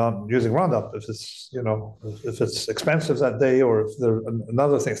on not using Roundup if it's, you know, if it's expensive that day, or if there's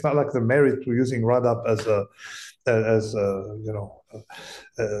another thing. It's not like they're married to using Roundup as a you know,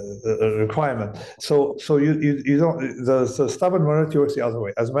 a requirement. So you don't, the stubborn minority works the other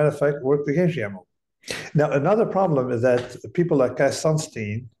way. As a matter of fact, worked against GMO. Now another problem is that people like Cass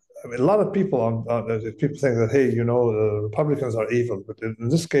Sunstein, I mean, a lot of people people think that, hey, you know, the Republicans are evil, but in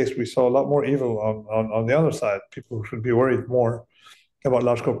this case, we saw a lot more evil on the other side. People should be worried more about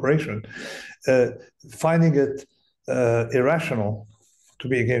large corporation, finding it irrational to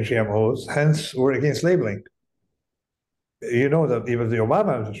be against GMOs. Hence, we're against labeling. You know that even the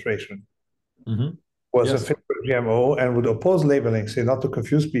Obama administration was in favor of GMO and would oppose labeling, say not to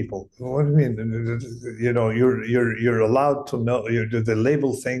confuse people. What do you mean? You know, you're allowed to know the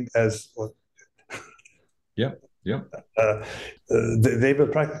label thing as what? Yeah. They label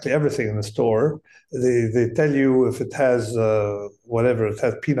practically everything in the store. They tell you if it has whatever, it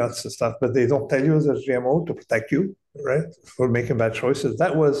has peanuts and stuff, but they don't tell you there's GMO to protect you, right, for making bad choices.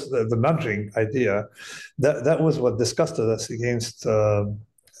 That was the nudging idea. That was what disgusted us against the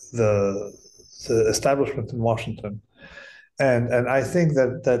establishment in Washington. And I think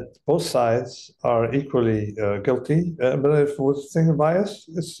that both sides are equally guilty. But if we're thinking bias,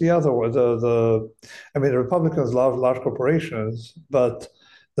 it's the other way. I mean, the Republicans love large corporations, but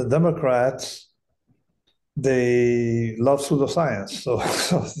the Democrats they love pseudoscience. So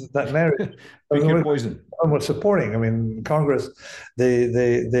that narrative Pick your poison. was supporting. I mean, Congress, they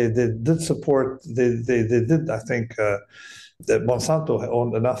did support. They did. I think that Monsanto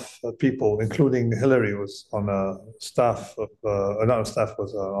owned enough people, including Hillary, was on a staff of, not a staff,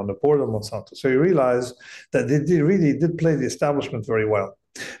 was on the board of Monsanto. So you realize that really did play the establishment very well.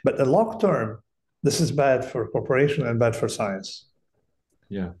 But in long term, this is bad for corporation and bad for science.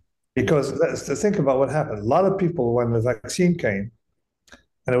 Yeah. Because to think about what happened. A lot of people, when the vaccine came,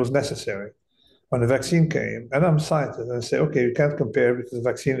 and it was necessary, when the vaccine came, and I'm a scientist, and I say, okay, you can't compare because the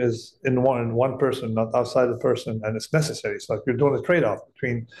vaccine is in one person, not outside the person, and it's necessary. It's like you're doing a trade-off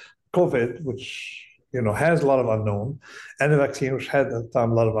between COVID, which has a lot of unknown, and the vaccine, which had at the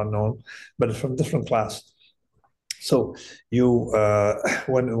time a lot of unknown, but it's from different class. So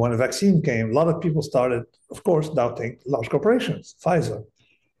when the vaccine came, a lot of people started, of course, doubting large corporations, Pfizer.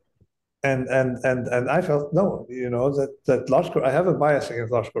 And I felt no, that large. I have a bias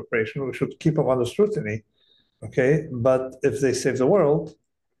against large corporations. We should keep them under scrutiny, okay? But if they save the world,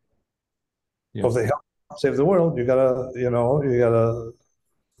 or if they help save the world, you gotta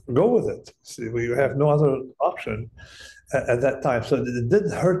go with it. See, we have no other option at that time. So it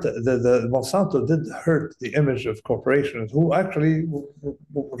did hurt. The Monsanto did hurt the image of corporations who actually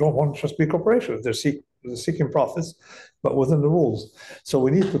don't want to just be corporations. They're seeking profits, but within the rules. So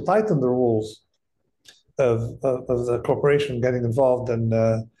we need to tighten the rules of the corporation getting involved in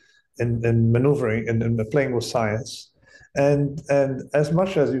maneuvering and in playing with science. And as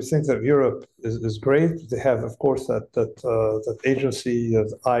much as you think that Europe is great, they have, of course, that agency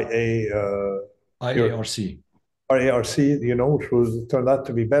of IARC. RARC, which turned out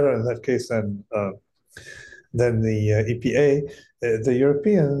to be better in that case than the EPA. The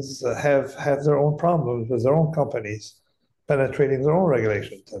Europeans have their own problems with their own companies penetrating their own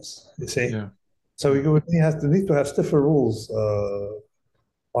regulations. You see, yeah. So we need to have stiffer rules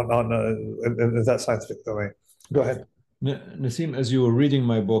in that scientific domain. Go ahead. Nassim, as you were reading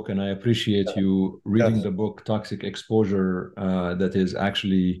my book, and I appreciate you reading the book Toxic Exposure, that is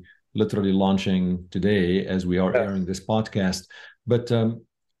actually literally launching today as we are airing this podcast. But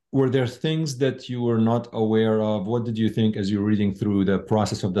were there things that you were not aware of? What did you think as you're reading through the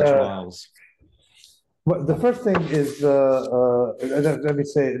process of the trials? Well, the first thing is, let me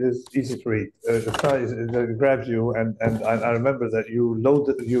say, it is easy to read. The trial it grabs you, and I remember that you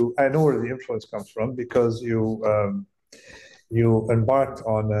loaded I know where the influence comes from because you embarked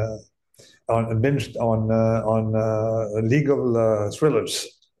on binged on legal thrillers.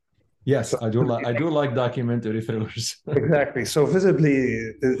 Yes, I do like documentary thrillers. Exactly. So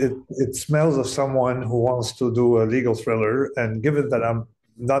visibly, it smells of someone who wants to do a legal thriller. And given that I'm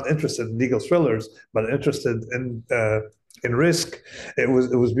not interested in legal thrillers, but interested in risk, it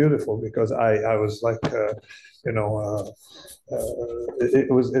was beautiful because I was like, it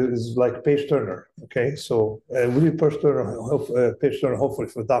was like Page Turner. Okay, so really Page Turner, hopefully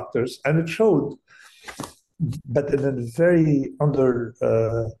for doctors, and it showed, but in a very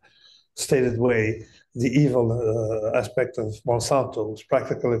stated way, the evil aspect of Monsanto's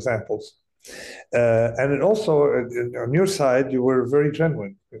practical examples. And it also, on your side, you were very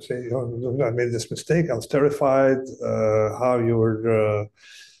genuine. You say, I made this mistake, I was terrified, how you were,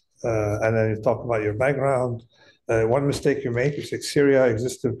 and then you talk about your background. One mistake you make, you say Syria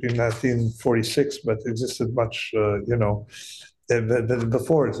existed in 1946, but existed much,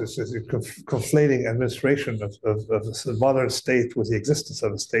 before. It's conflating administration of the modern state with the existence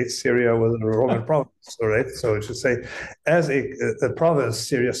of a state. Syria was a Roman province, all right? So it should say, as a province,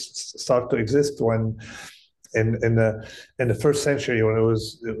 Syria started to exist when, in the first century, when it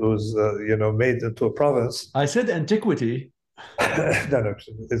was made into a province. I said antiquity. No,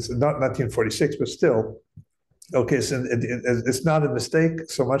 it's not 1946, but still. Okay, so it's not a mistake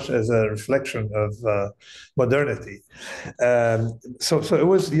so much as a reflection of modernity. So it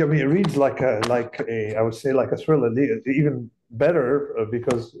was. I mean, it reads like a I would say like a thriller, even better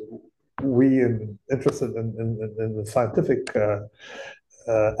because we interested in the scientific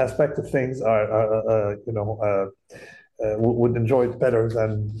aspect of things would enjoy it better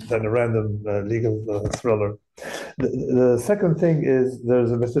than a random legal thriller. The second thing is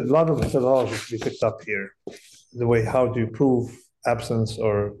there's a lot of methodology to be picked up here. The way, how do you prove absence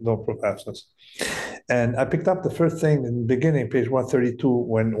or don't prove absence? And I picked up the first thing in the beginning, page 132,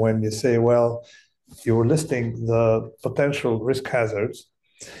 when you say, well, you were listing the potential risk hazards.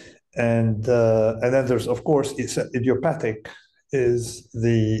 And then there's, of course, it's idiopathic is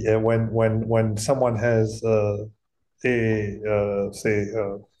the when someone has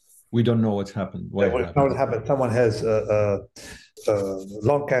we don't know what's happened. Someone has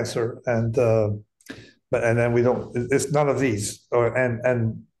lung cancer and but and then we don't. It's none of these.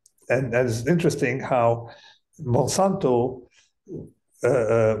 And it's interesting how Monsanto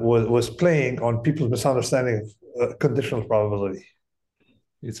was playing on people's misunderstanding of conditional probability.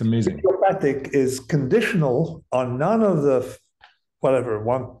 It's amazing. Idiopathic is conditional on none of the whatever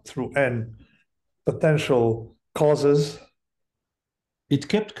 1 through n potential causes. It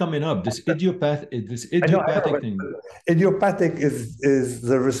kept coming up. This idiopathic thing. Idiopathic is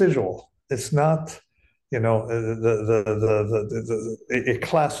the residual. It's not, a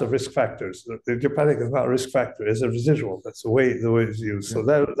class of risk factors. The idiopathic is not a risk factor. It's a residual. That's the way it's used. So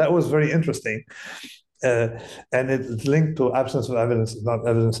that was very interesting, and it's linked to absence of evidence, not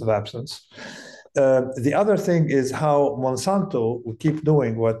evidence of absence. The other thing is how Monsanto will keep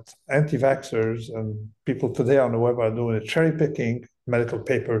doing what anti-vaxxers and people today on the web are doing, cherry picking medical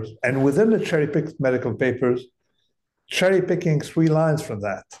papers, and within the cherry-picked medical papers, cherry-picking 3 lines from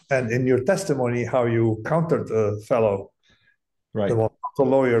that. And in your testimony, how you countered the fellow, right, the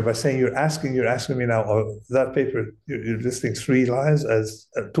lawyer, by saying you're asking me now, that paper, you're listing 3 lines as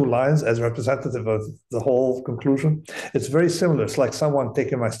 2 lines as representative of the whole conclusion. It's very similar. It's like someone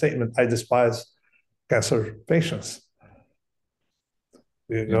taking my statement, I despise cancer patients.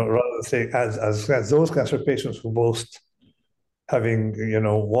 Rather than say as those cancer patients who boast having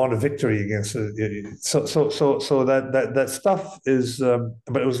won a victory against it. So that stuff is,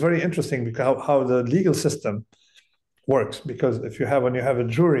 but it was very interesting because how the legal system works. Because when you have a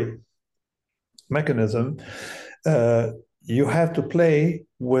jury mechanism, you have to play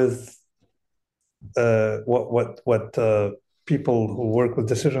with what people who work with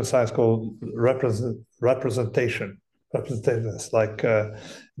decision science call representation. Representativeness, like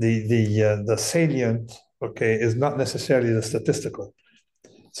the salient. Okay, is not necessarily the statistical.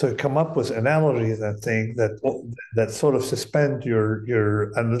 So you come up with analogies and things that sort of suspend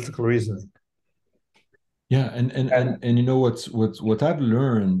your analytical reasoning. Yeah, and you know what I've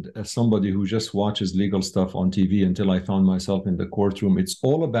learned as somebody who just watches legal stuff on TV until I found myself in the courtroom, it's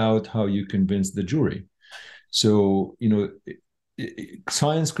all about how you convince the jury. So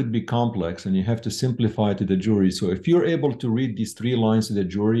science could be complex and you have to simplify to the jury. So if you're able to read these 3 lines to the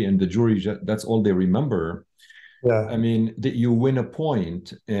jury and the jury, that's all they remember, I mean, you win a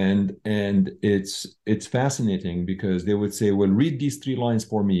point. And it's fascinating because they would say, well, read these 3 lines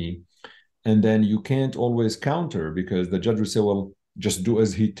for me. And then you can't always counter because the judge would say, well, just do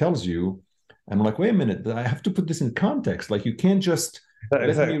as he tells you. And I'm like, wait a minute, I have to put this in context. Like, you can't just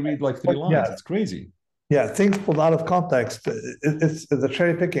let me read like 3 lines. It's crazy. Yeah, things pulled out of context. It's the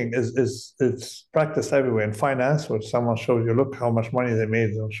cherry picking it's practiced everywhere in finance, where someone shows you, look how much money they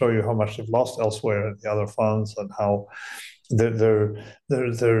made, they'll show you how much they've lost elsewhere in the other funds and how they're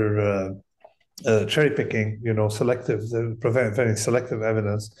cherry picking, selective, preventing selective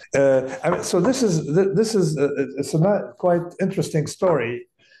evidence. So this is it's a not quite interesting story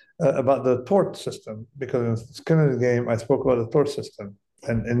about the tort system, because in Skin in the Game I spoke about the tort system,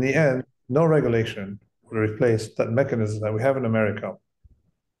 and in the end, no regulation replace that mechanism that we have in America,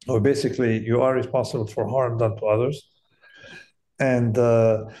 where basically you are responsible for harm done to others. And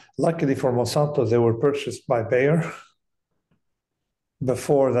luckily for Monsanto, they were purchased by Bayer.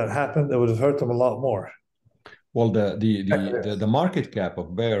 Before that happened, it would have hurt them a lot more. Well, the market cap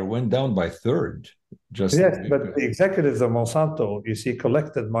of Bayer went down by 1/3. Yes, but the executives of Monsanto, you see,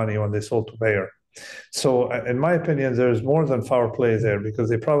 collected money when they sold to Bayer. So in my opinion, there's more than foul play there, because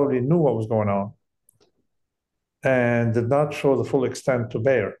they probably knew what was going on and did not show the full extent to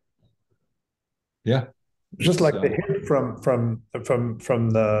Bayer. Yeah, just like they hid from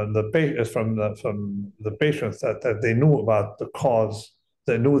the patients that they knew about the cause.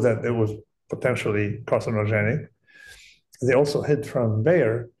 They knew that it was potentially carcinogenic. They also hid from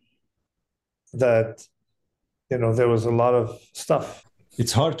Bayer that there was a lot of stuff.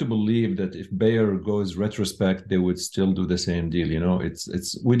 It's hard to believe that if Bayer goes retrospect, they would still do the same deal.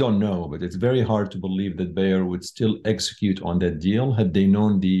 We don't know, but it's very hard to believe that Bayer would still execute on that deal had they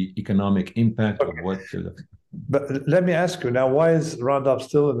known the economic impact of what. But let me ask you now, why is Roundup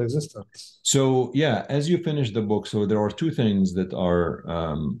still in existence? So yeah, as you finish the book, so there are 2 things that are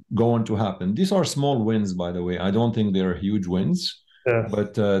going to happen. These are small wins, by the way. I don't think they're huge wins. Yeah.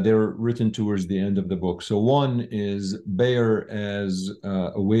 But they're written towards the end of the book. So one is Bayer, as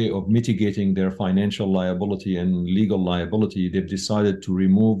a way of mitigating their financial liability and legal liability, they've decided to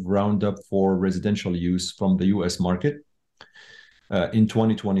remove Roundup for residential use from the US market in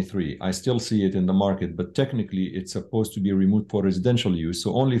 2023. I still see it in the market, but technically it's supposed to be removed for residential use.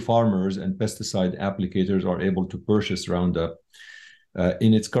 So only farmers and pesticide applicators are able to purchase Roundup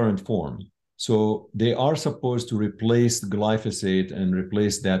in its current form. So they are supposed to replace glyphosate and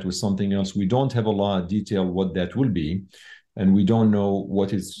replace that with something else. We don't have a lot of detail what that will be, and we don't know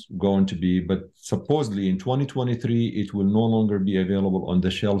what it's going to be. But supposedly in 2023, it will no longer be available on the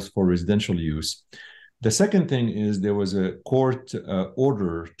shelves for residential use. The second thing is there was a court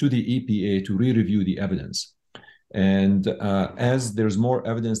order to the EPA to re-review the evidence. And as there's more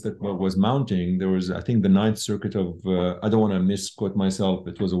evidence that was mounting, there was, I think, the Ninth Circuit of, I don't want to misquote myself,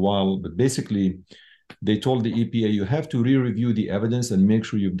 it was a while, but basically they told the EPA, you have to re-review the evidence and make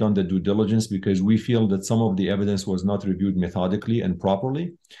sure you've done the due diligence, because we feel that some of the evidence was not reviewed methodically and properly.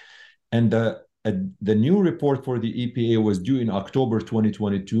 And the new report for the EPA was due in October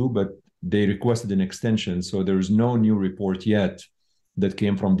 2022, but they requested an extension. So there is no new report yet that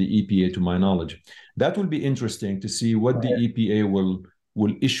came from the EPA, to my knowledge. That will be interesting to see what the EPA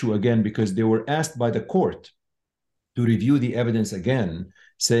will issue again, because they were asked by the court to review the evidence again,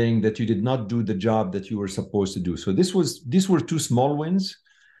 saying that you did not do the job that you were supposed to do. So these were two small wins.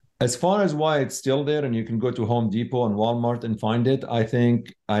 As far as why it's still there, and you can go to Home Depot and Walmart and find it, I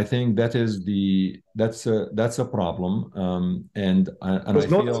think that's a problem. And I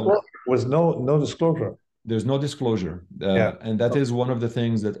feel was no disclosure. There's no disclosure. Yeah. And that is one of the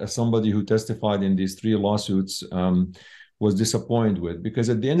things that, as somebody who testified in these three lawsuits, was disappointed with. Because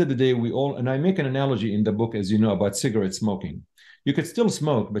at the end of the day, and I make an analogy in the book, as you know, about cigarette smoking. You could still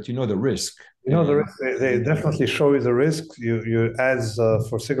smoke, but you know the risk. You know the risk. They definitely show you the risk. Your ads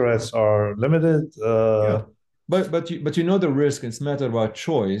for cigarettes are limited. Yeah. But you know the risk. It's a matter about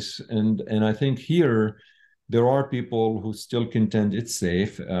choice. And I think here, there are people who still contend it's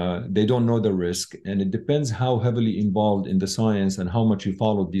safe. They don't know the risk, and it depends how heavily involved in the science and how much you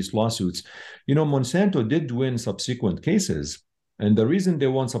followed these lawsuits. You know, Monsanto did win subsequent cases, and the reason they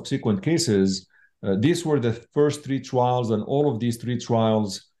won subsequent cases, these were the first three trials, and all of these three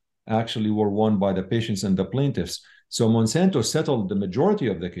trials actually were won by the patients and the plaintiffs. So Monsanto settled the majority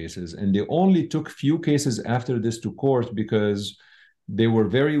of the cases, and they only took few cases after this to court because they were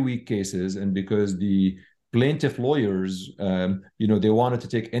very weak cases, and because the plaintiff lawyers, they wanted to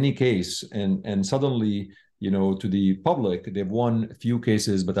take any case, and suddenly, to the public, they've won a few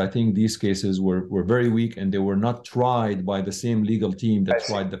cases, but I think these cases were very weak, and they were not tried by the same legal team that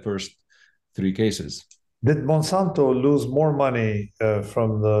tried the first three cases. Did Monsanto lose more money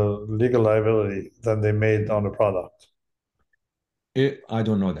from the legal liability than they made on the product? I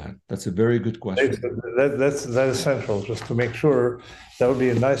don't know that. That's a very good question. That is central, just to make sure. That would be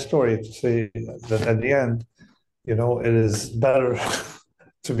a nice story to say that at the end, it is better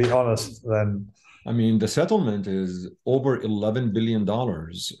to be honest than. I mean, the settlement is over $11 billion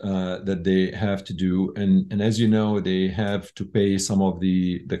that they have to do. And as you know, they have to pay some of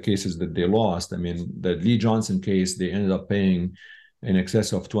the cases that they lost. I mean, the Lee Johnson case, they ended up paying in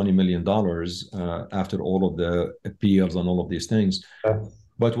excess of $20 million after all of the appeals and all of these things.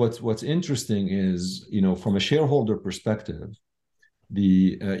 But what's interesting is, from a shareholder perspective,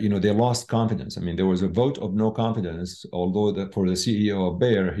 they lost confidence. I mean, there was a vote of no confidence, although for the CEO of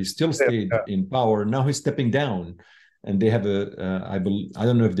Bayer, he still stayed in power. Now he's stepping down, and they have I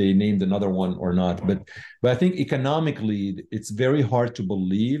don't know if they named another one or not, but I think economically, it's very hard to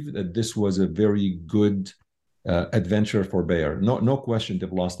believe that this was a very good adventure for Bayer. No question,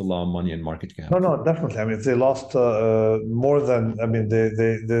 they've lost a lot of money in market cap. No, definitely. I mean, they lost more than. I mean,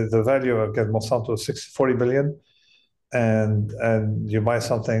 the value of Monsanto is 40 billion, and you buy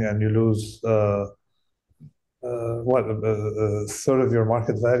something and you lose a third of your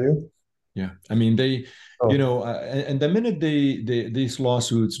market value. Yeah, I mean and the minute these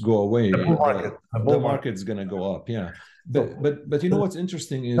lawsuits go away, the market's going to go up. Yeah. But what's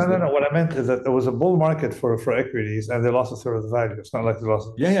interesting is no. What I meant is that there was a bull market for equities, and they lost a third of the value. It's not like they lost.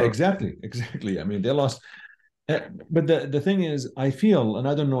 Yeah, exactly. I mean, they lost. But the thing is, I feel, and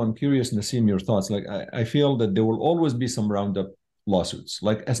I don't know, I'm curious, Nassim, your thoughts. Like, I feel that there will always be some Roundup lawsuits,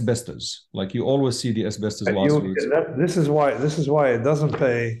 like asbestos. Like, you always see the asbestos lawsuits. This is why it doesn't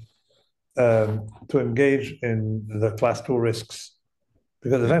pay to engage in the class 2 risks.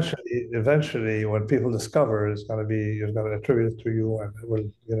 Because eventually, when people discover, you're going to attribute it to you, and it will,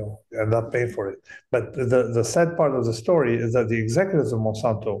 end up paying for it. But the sad part of the story is that the executives of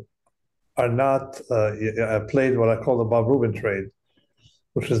Monsanto are not played what I call the Bob Rubin trade,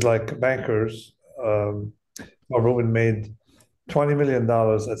 which is like bankers. Bob Rubin made $20 million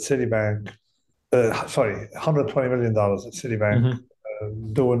at Citibank. $120 million at Citibank,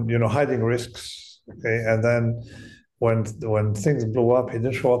 doing, hiding risks. Okay, and then when things blew up, he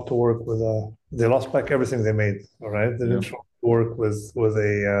didn't show up to work they lost back everything they made. All right, they didn't show up to work with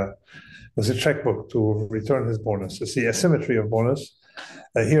a checkbook to return his bonus. You see asymmetry of bonus.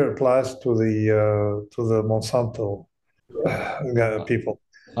 Here it applies to the Monsanto people.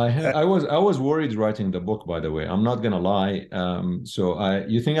 I was worried writing the book, by the way. I'm not gonna lie.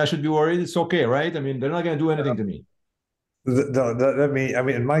 You think I should be worried? It's okay, right? I mean, they're not gonna do anything to me. I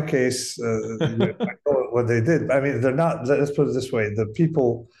mean, in my case, I know what they did. I mean, they're not. Let's put it this way: the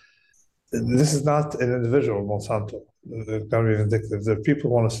people. This is not an individual Monsanto. They're going to be vindictive. The people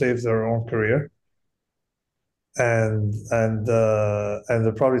who want to save their own career, and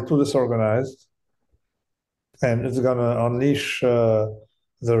they're probably too disorganized, and it's going to unleash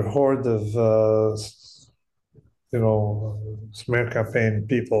their horde of smear campaign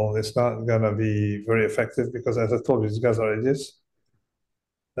people. It's not going to be very effective because, as I told you, these guys are idiots.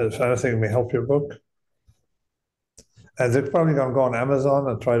 If anything may help your book. And they're probably going to go on Amazon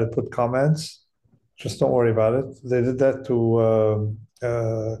and try to put comments. Just don't worry about it. They did that to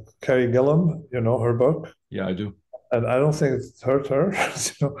Carrie Gillam, her book. Yeah, I do. And I don't think it hurt her.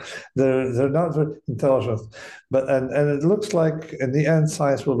 They're not very intelligent. But and it looks like in the end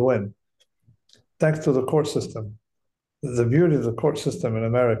science will win. Thanks to the court system. The beauty of the court system in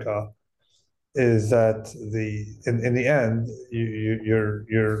America is that in the end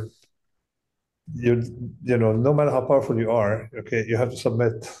no matter how powerful you are, okay, you have to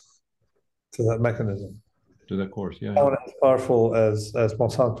submit to that mechanism. To the court, yeah. Not as powerful as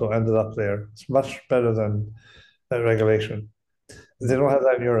Monsanto ended up there. It's much better than regulation. They don't have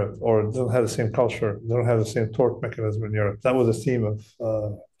that in Europe, or they don't have the same culture. They don't have the same tort mechanism in Europe. That was a theme of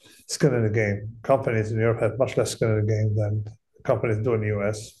skin in the game. Companies in Europe have much less skin in the game than companies do in the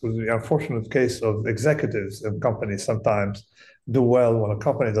US. It was the unfortunate case of executives in companies sometimes do well when a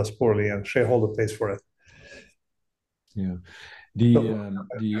company does poorly and shareholder pays for it. Yeah.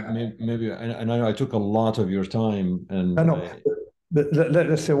 Maybe I know I took a lot of your time, and I know.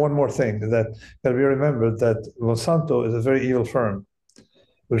 Let's say one more thing that we remember that Monsanto is a very evil firm.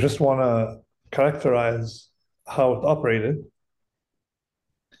 We just want to characterize how it operated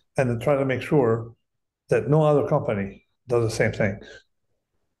and then try to make sure that no other company does the same thing.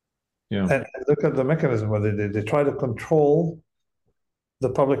 Yeah. And look at the mechanism where they did. They try to control the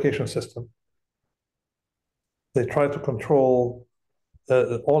publication system. They try to control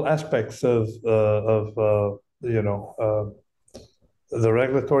all aspects of the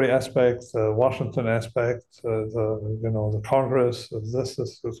regulatory aspect, the Washington aspect, the Congress. This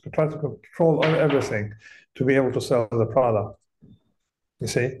try to control everything to be able to sell the product. You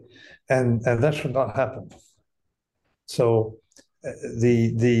see, and that should not happen. So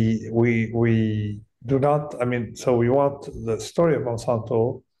we do not. I mean, so we want the story of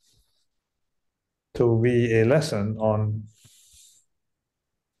Monsanto to be a lesson on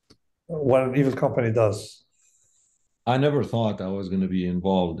what an evil company does. I never thought I was going to be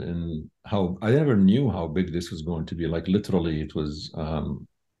involved in I never knew how big this was going to be. Like literally, it was.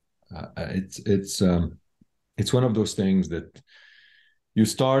 It's one of those things that you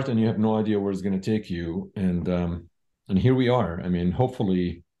start and you have no idea where it's going to take you, and here we are. I mean,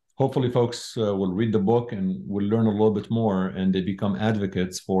 hopefully, folks will read the book and will learn a little bit more, and they become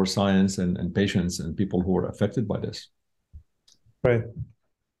advocates for science and patients and people who are affected by this. Right.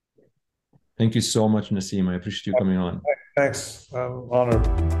 Thank you so much, Nassim. I appreciate you coming on. Thanks. I'm honored.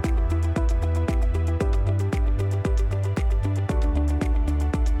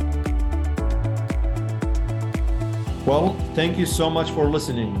 Well, thank you so much for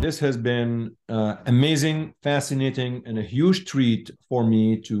listening. This has been amazing, fascinating, and a huge treat for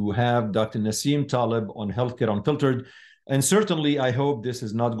me to have Dr. Nassim Taleb on Healthcare Unfiltered. And certainly, I hope this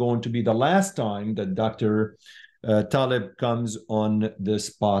is not going to be the last time that Dr. Taleb comes on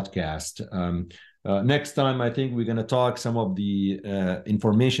this podcast. Next time, I think we're going to talk some of the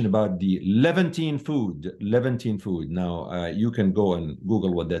information about the Levantine food. Levantine food. Now, you can go and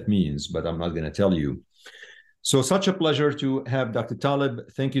Google what that means, but I'm not going to tell you. So such a pleasure to have Dr.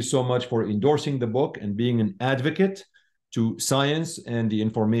 Taleb. Thank you so much for endorsing the book and being an advocate to science and the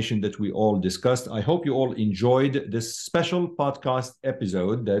information that we all discussed. I hope you all enjoyed this special podcast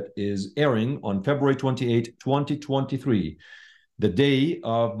episode that is airing on February 28, 2023, the day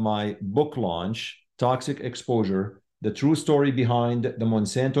of my book launch, Toxic Exposure, the true story behind the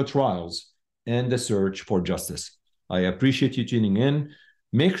Monsanto trials and the search for justice. I appreciate you tuning in.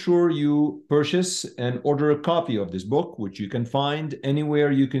 Make sure you purchase and order a copy of this book, which you can find anywhere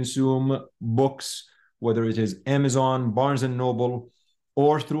you consume books, whether it is Amazon, Barnes & Noble,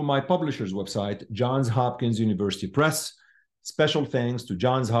 or through my publisher's website, Johns Hopkins University Press. Special thanks to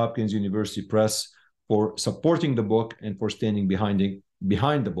Johns Hopkins University Press for supporting the book and for standing behind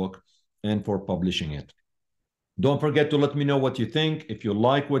the book and for publishing it. Don't forget to let me know what you think. If you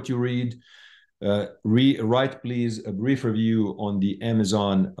like what you read, write, please, a brief review on the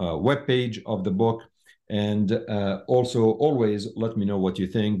Amazon webpage of the book. And also always let me know what you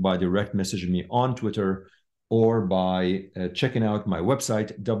think by direct messaging me on Twitter or by checking out my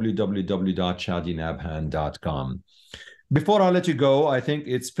website, www.shadinabhan.com. Before I let you go, I think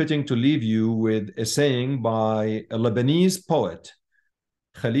it's fitting to leave you with a saying by a Lebanese poet,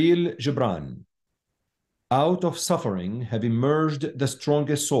 Khalil Gibran. Out of suffering have emerged the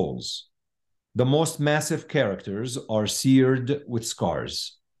strongest souls. The most massive characters are seared with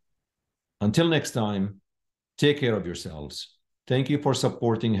scars. Until next time, take care of yourselves. Thank you for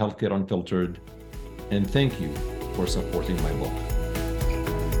supporting Healthcare Unfiltered, and thank you for supporting my book.